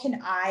 How can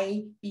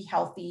I be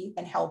healthy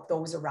and help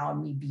those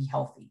around me be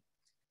healthy?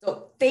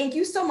 So thank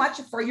you so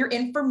much for your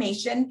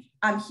information.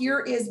 Here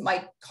is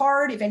my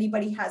card. If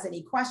anybody has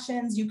any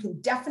questions, you can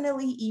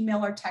definitely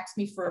email or text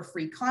me for a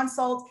free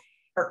consult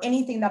or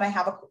anything that I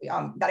have,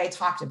 that I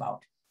talked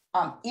about.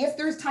 If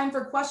there's time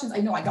for questions, I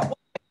know I got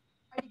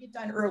to get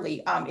done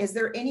early. Is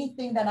there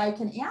anything that I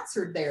can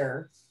answer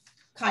there,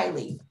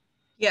 Kylie?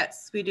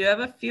 Yes, we do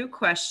have a few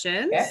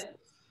questions. Okay.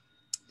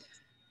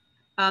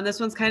 This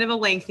one's kind of a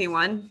lengthy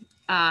one.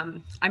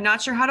 I'm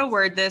not sure how to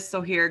word this,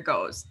 so here it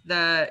goes.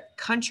 The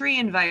country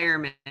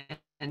environment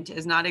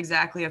is not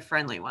exactly a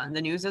friendly one.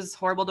 The news is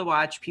horrible to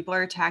watch. People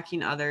are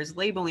attacking others,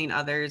 labeling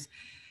others,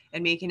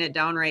 and making it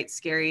downright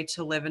scary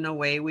to live in a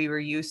way we were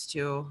used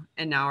to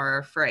and now are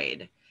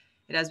afraid.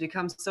 It has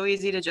become so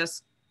easy to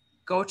just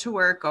go to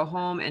work, go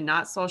home, and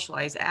not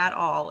socialize at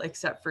all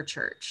except for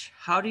church.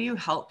 How do you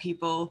help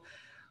people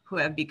who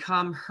have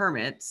become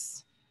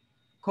hermits,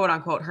 quote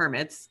unquote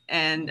hermits,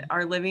 and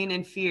are living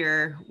in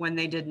fear when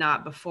they did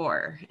not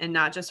before? And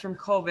not just from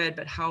COVID,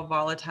 but how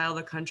volatile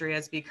the country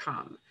has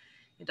become.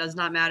 It does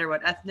not matter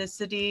what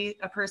ethnicity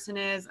a person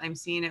is. I'm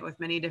seeing it with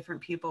many different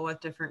people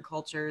with different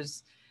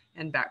cultures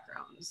and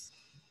backgrounds.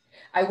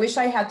 I wish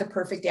I had the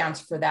perfect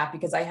answer for that,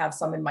 because I have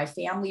some in my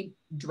family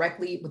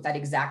directly with that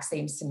exact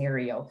same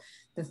scenario.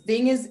 The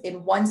thing is,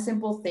 in one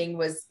simple thing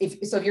was, if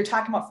you're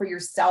talking about for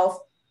yourself,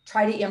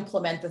 try to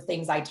implement the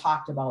things I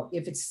talked about.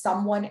 If it's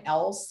someone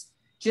else,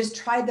 just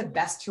try the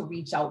best to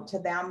reach out to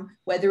them,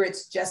 whether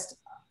it's just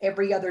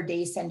every other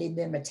day sending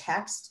them a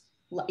text,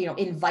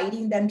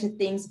 inviting them to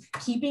things,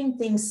 keeping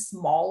things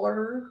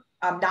smaller.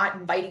 Not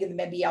inviting them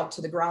maybe out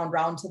to the ground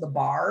round to the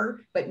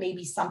bar, but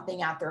maybe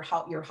something at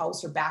your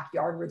house or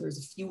backyard where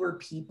there's fewer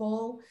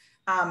people.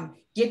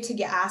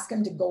 Ask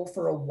them to go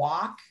for a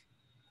walk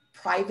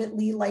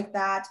privately like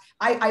that.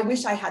 I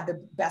wish I had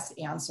the best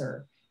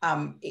answer,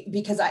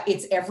 because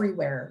it's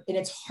everywhere and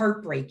it's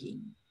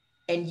heartbreaking.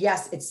 And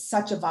yes, it's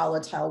such a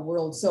volatile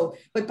world. So,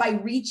 but by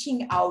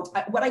reaching out,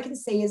 what I can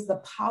say is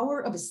the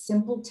power of a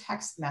simple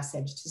text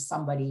message to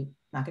somebody,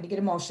 not going to get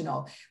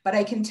emotional, but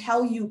I can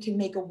tell you can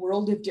make a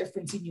world of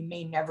difference, and you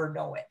may never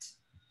know it.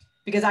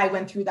 Because I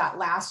went through that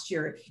last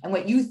year, and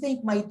what you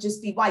think might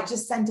just be, well, I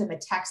just sent him a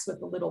text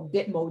with a little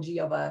Bitmoji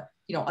of a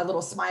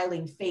little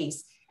smiling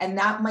face. And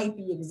that might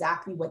be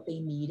exactly what they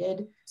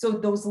needed. So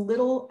those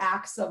little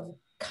acts of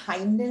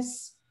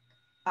kindness,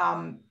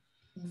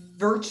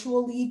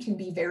 virtually can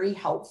be very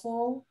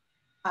helpful.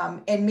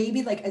 And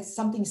maybe like it's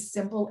something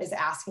simple as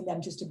asking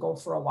them just to go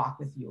for a walk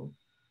with you.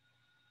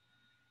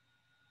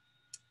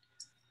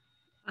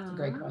 That's a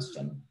great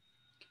question.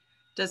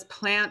 Does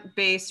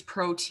plant-based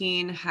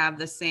protein have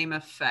the same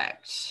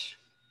effect?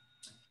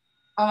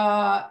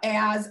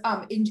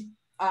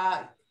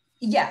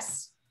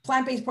 Yes,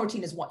 plant-based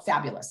protein is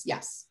fabulous.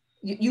 Yes.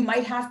 You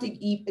might have to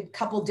eat a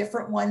couple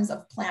different ones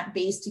of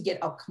plant-based to get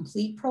a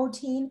complete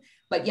protein,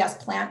 but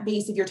yes,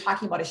 plant-based, if you're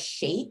talking about a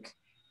shake,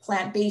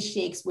 plant-based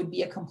shakes would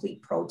be a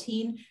complete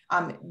protein.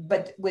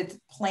 But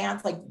with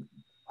plants, like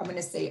I'm going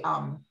to say,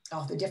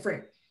 the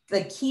different,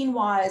 like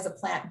quinoa is a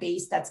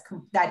plant-based,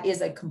 that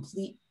is a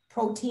complete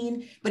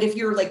protein. But if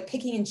you're like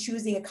picking and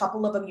choosing a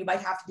couple of them, you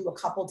might have to do a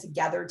couple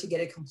together to get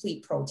a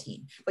complete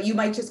protein, but you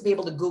might just be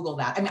able to Google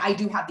that. I mean, I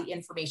do have the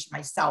information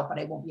myself, but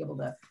I won't be able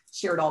to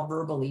share it all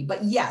verbally.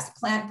 But yes,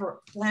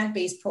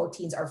 plant-based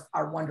proteins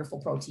are wonderful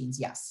proteins.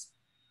 Yes.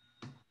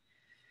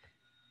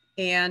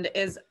 And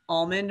is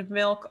almond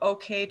milk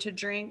okay to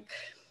drink?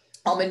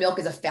 Almond milk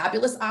is a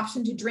fabulous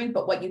option to drink,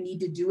 but what you need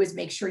to do is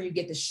make sure you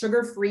get the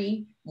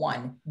sugar-free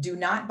one. Do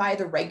not buy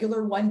the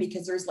regular one,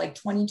 because there's like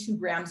 22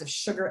 grams of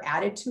sugar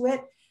added to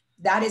it.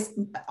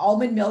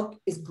 Almond milk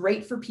is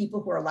great for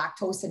people who are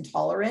lactose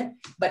intolerant,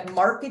 but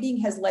marketing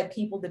has led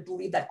people to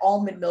believe that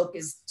almond milk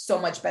is so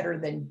much better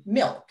than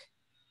milk.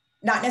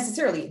 Not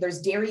necessarily. There's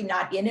dairy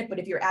not in it, but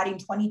if you're adding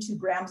 22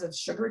 grams of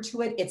sugar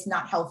to it, it's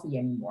not healthy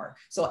anymore.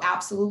 So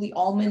absolutely,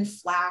 almond,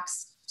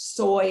 flax,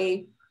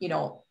 soy,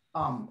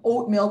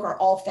 oat milk are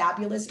all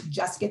fabulous.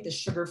 Just get the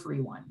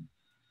sugar-free one.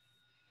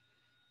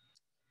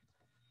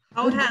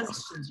 How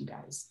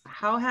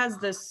has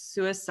the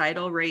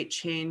suicidal rate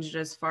changed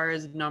as far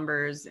as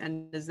numbers?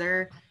 And is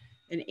there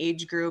an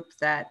age group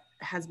that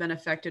has been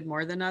affected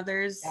more than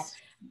others? Yeah.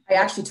 I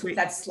actually took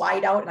that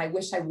slide out, and I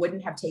wish I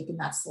wouldn't have taken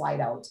that slide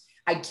out.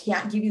 I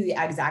can't give you the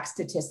exact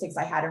statistics.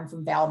 I had them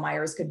from Val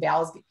Myers,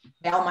 because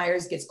Val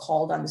Myers gets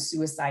called on the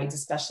suicides,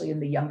 especially in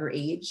the younger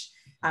age.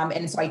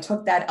 And so I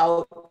took that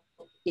out.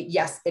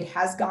 Yes, it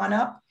has gone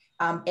up,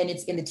 and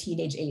it's in the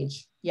teenage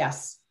age.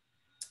 Yes,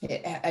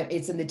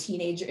 it's in the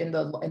teenage, in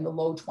the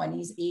low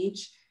 20s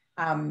age.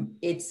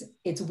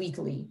 It's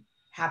weekly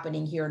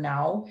happening here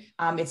now.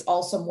 It's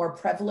also more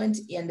prevalent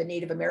in the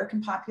Native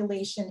American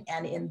population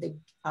and in the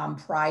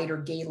pride or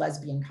gay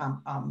lesbian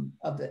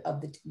of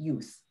the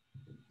youth.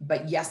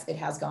 But yes, it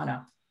has gone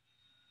up.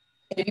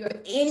 And if you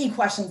have any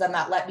questions on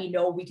that, let me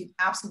know. We can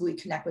absolutely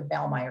connect with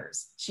Val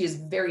Myers. She is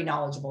very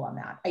knowledgeable on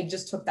that. I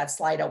just took that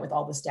slide out with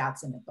all the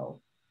stats in it,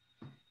 though.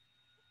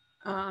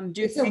 I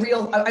just want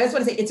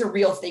to say it's a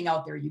real thing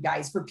out there, you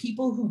guys. For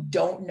people who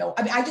don't know,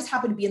 I mean, I just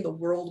happen to be in the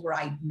world where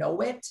I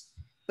know it,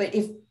 but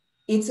if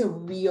it's a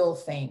real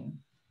thing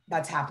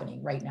that's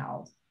happening right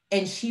now.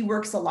 And she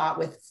works a lot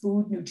with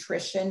food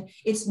nutrition.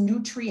 It's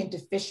nutrient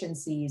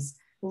deficiencies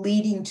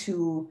leading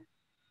to,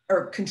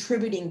 or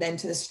contributing then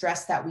to the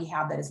stress that we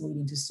have that is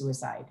leading to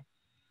suicide.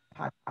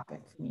 Hot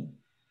topic for me.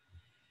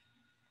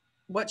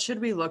 What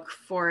should we look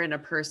for in a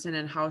person,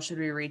 and how should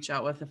we reach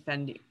out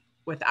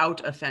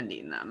without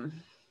offending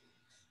them?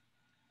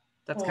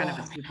 That's kind of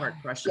a two-part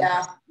question.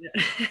 Yeah,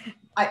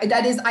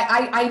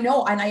 I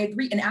know, and I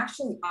agree. And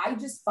actually, I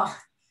just thought,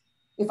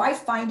 if I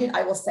find it,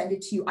 I will send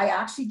it to you. I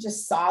actually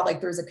just saw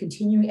like there's a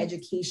continuing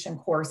education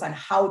course on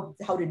how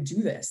to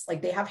do this.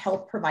 Like they have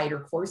health provider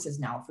courses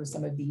now for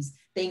some of these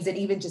things, and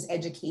even just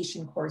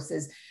education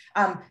courses.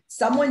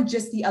 Someone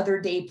just the other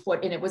day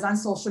put, and it was on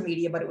social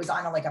media, but it was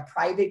on a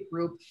private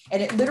group.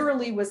 And it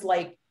literally was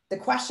like, the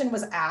question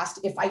was asked,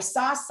 if I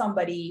saw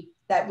somebody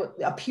that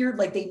appeared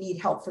like they need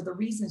help for the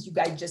reasons you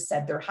guys just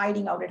said, they're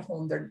hiding out at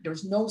home,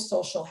 there's no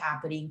social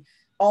happening,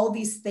 all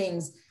these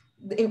things,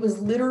 it was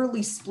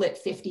literally split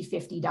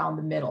 50-50 down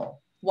the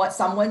middle. What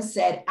someone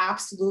said,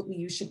 absolutely,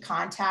 you should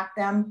contact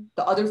them.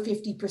 The other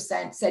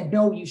 50% said,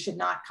 no, you should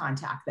not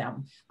contact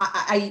them.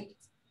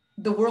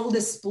 The world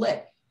is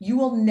split. You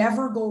will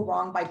never go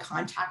wrong by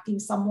contacting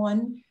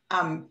someone.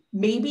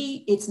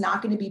 Maybe it's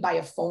not going to be by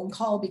a phone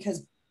call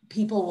because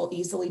people will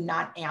easily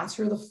not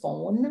answer the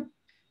phone,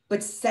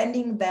 but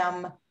sending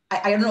them,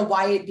 I don't know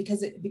why,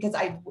 because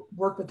I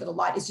work with it a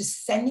lot, is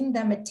just sending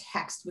them a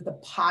text with a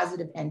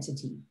positive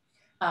entity.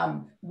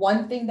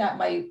 One thing that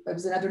it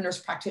was another nurse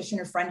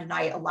practitioner friend and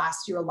I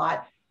last year a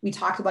lot, we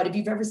talked about, if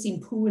you've ever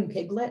seen Pooh and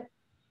Piglet,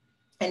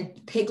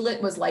 and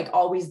Piglet was like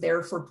always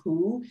there for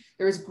Pooh.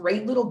 There's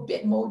great little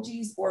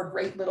Bitmojis or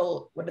great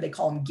little, what do they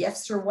call them,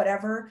 gifts or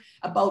whatever,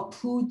 about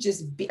Pooh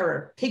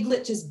or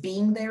Piglet just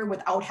being there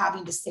without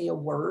having to say a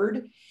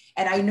word.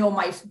 And I know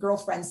my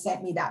girlfriend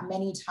sent me that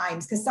many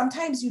times, because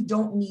sometimes you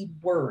don't need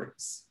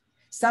words.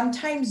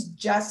 Sometimes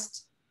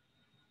just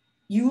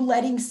you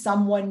letting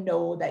someone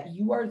know that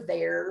you are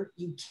there,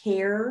 you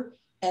care,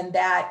 and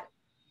that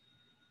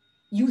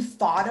you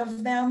thought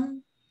of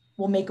them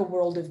will make a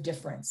world of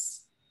difference.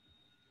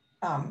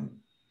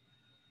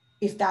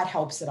 If that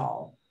helps at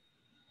all.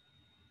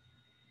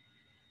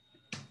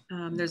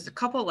 There's a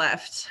couple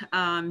left.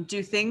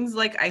 Do things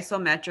like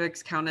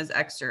isometrics count as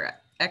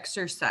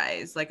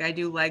exercise? Like I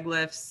do leg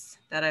lifts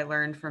that I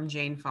learned from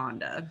Jane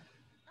Fonda.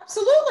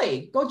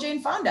 Absolutely. Go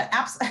Jane Fonda.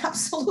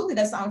 Absolutely.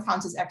 That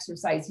counts as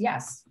exercise.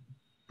 Yes.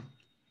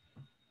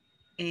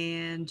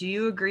 And do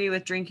you agree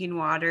with drinking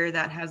water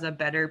that has a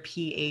better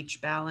pH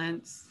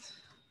balance?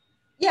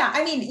 Yeah,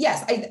 I mean,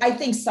 yes, I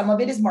think some of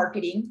it is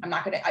marketing.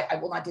 I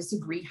will not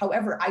disagree.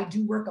 However, I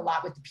do work a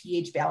lot with the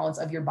pH balance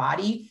of your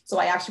body. So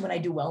when I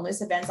do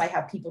wellness events, I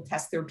have people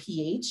test their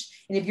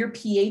pH. And if your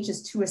pH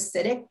is too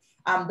acidic,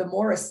 the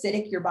more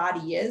acidic your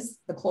body is,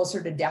 the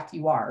closer to death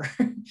you are.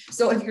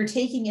 So if you're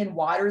taking in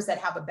waters that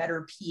have a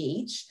better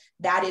pH,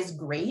 that is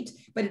great.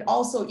 But it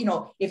also,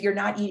 if you're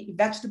not eating,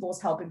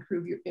 vegetables help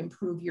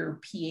improve your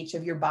pH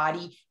of your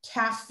body.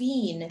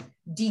 Caffeine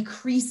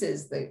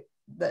decreases the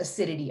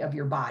acidity of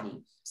your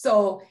body.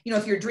 So,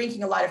 if you're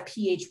drinking a lot of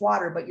pH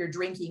water, but you're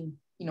drinking,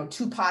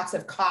 2 pots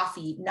of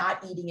coffee,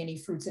 not eating any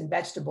fruits and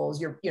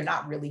vegetables, you're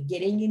not really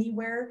getting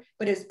anywhere.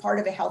 But as part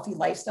of a healthy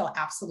lifestyle,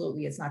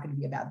 absolutely, it's not going to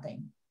be a bad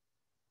thing.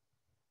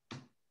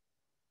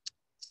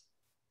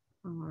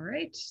 All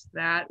right,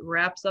 that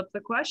wraps up the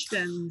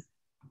questions.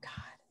 God,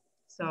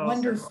 so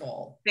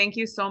wonderful. Thank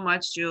you so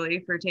much,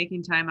 Julie, for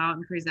taking time out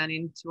and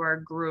presenting to our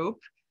group.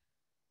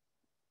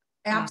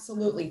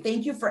 Absolutely.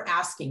 Thank you for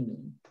asking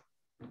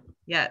me.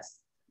 Yes,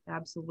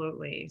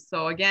 absolutely.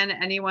 So again,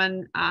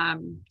 anyone,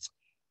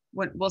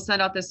 we'll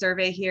send out the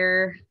survey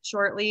here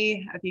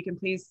shortly. If you can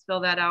please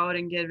fill that out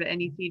and give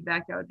any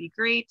feedback, that would be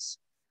great.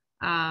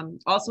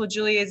 Also,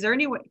 Julie, is there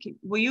any way,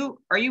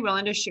 are you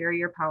willing to share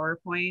your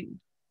PowerPoint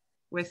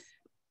with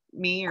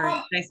me, or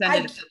can I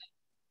send it?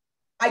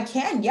 I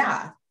can,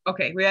 yeah.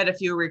 Okay, we had a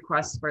few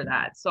requests for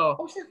that.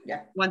 So sure.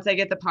 Yeah. Once I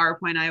get the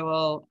PowerPoint, I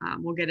will,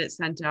 we'll get it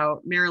sent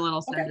out. Marilyn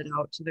will send it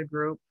out to the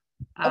group.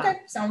 Okay,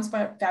 sounds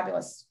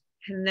fabulous.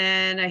 And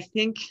then I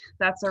think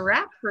that's a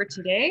wrap for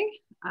today.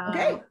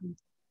 Okay.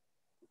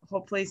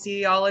 Hopefully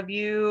see all of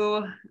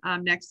you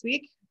next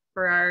week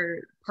for our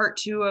part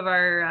 2 of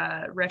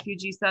our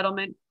refugee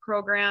settlement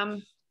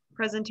program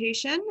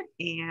presentation,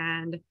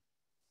 and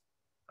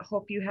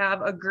hope you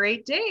have a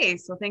great day.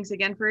 So thanks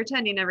again for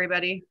attending,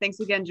 everybody. Thanks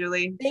again,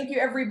 Julie. Thank you,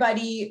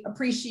 everybody.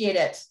 Appreciate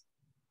it.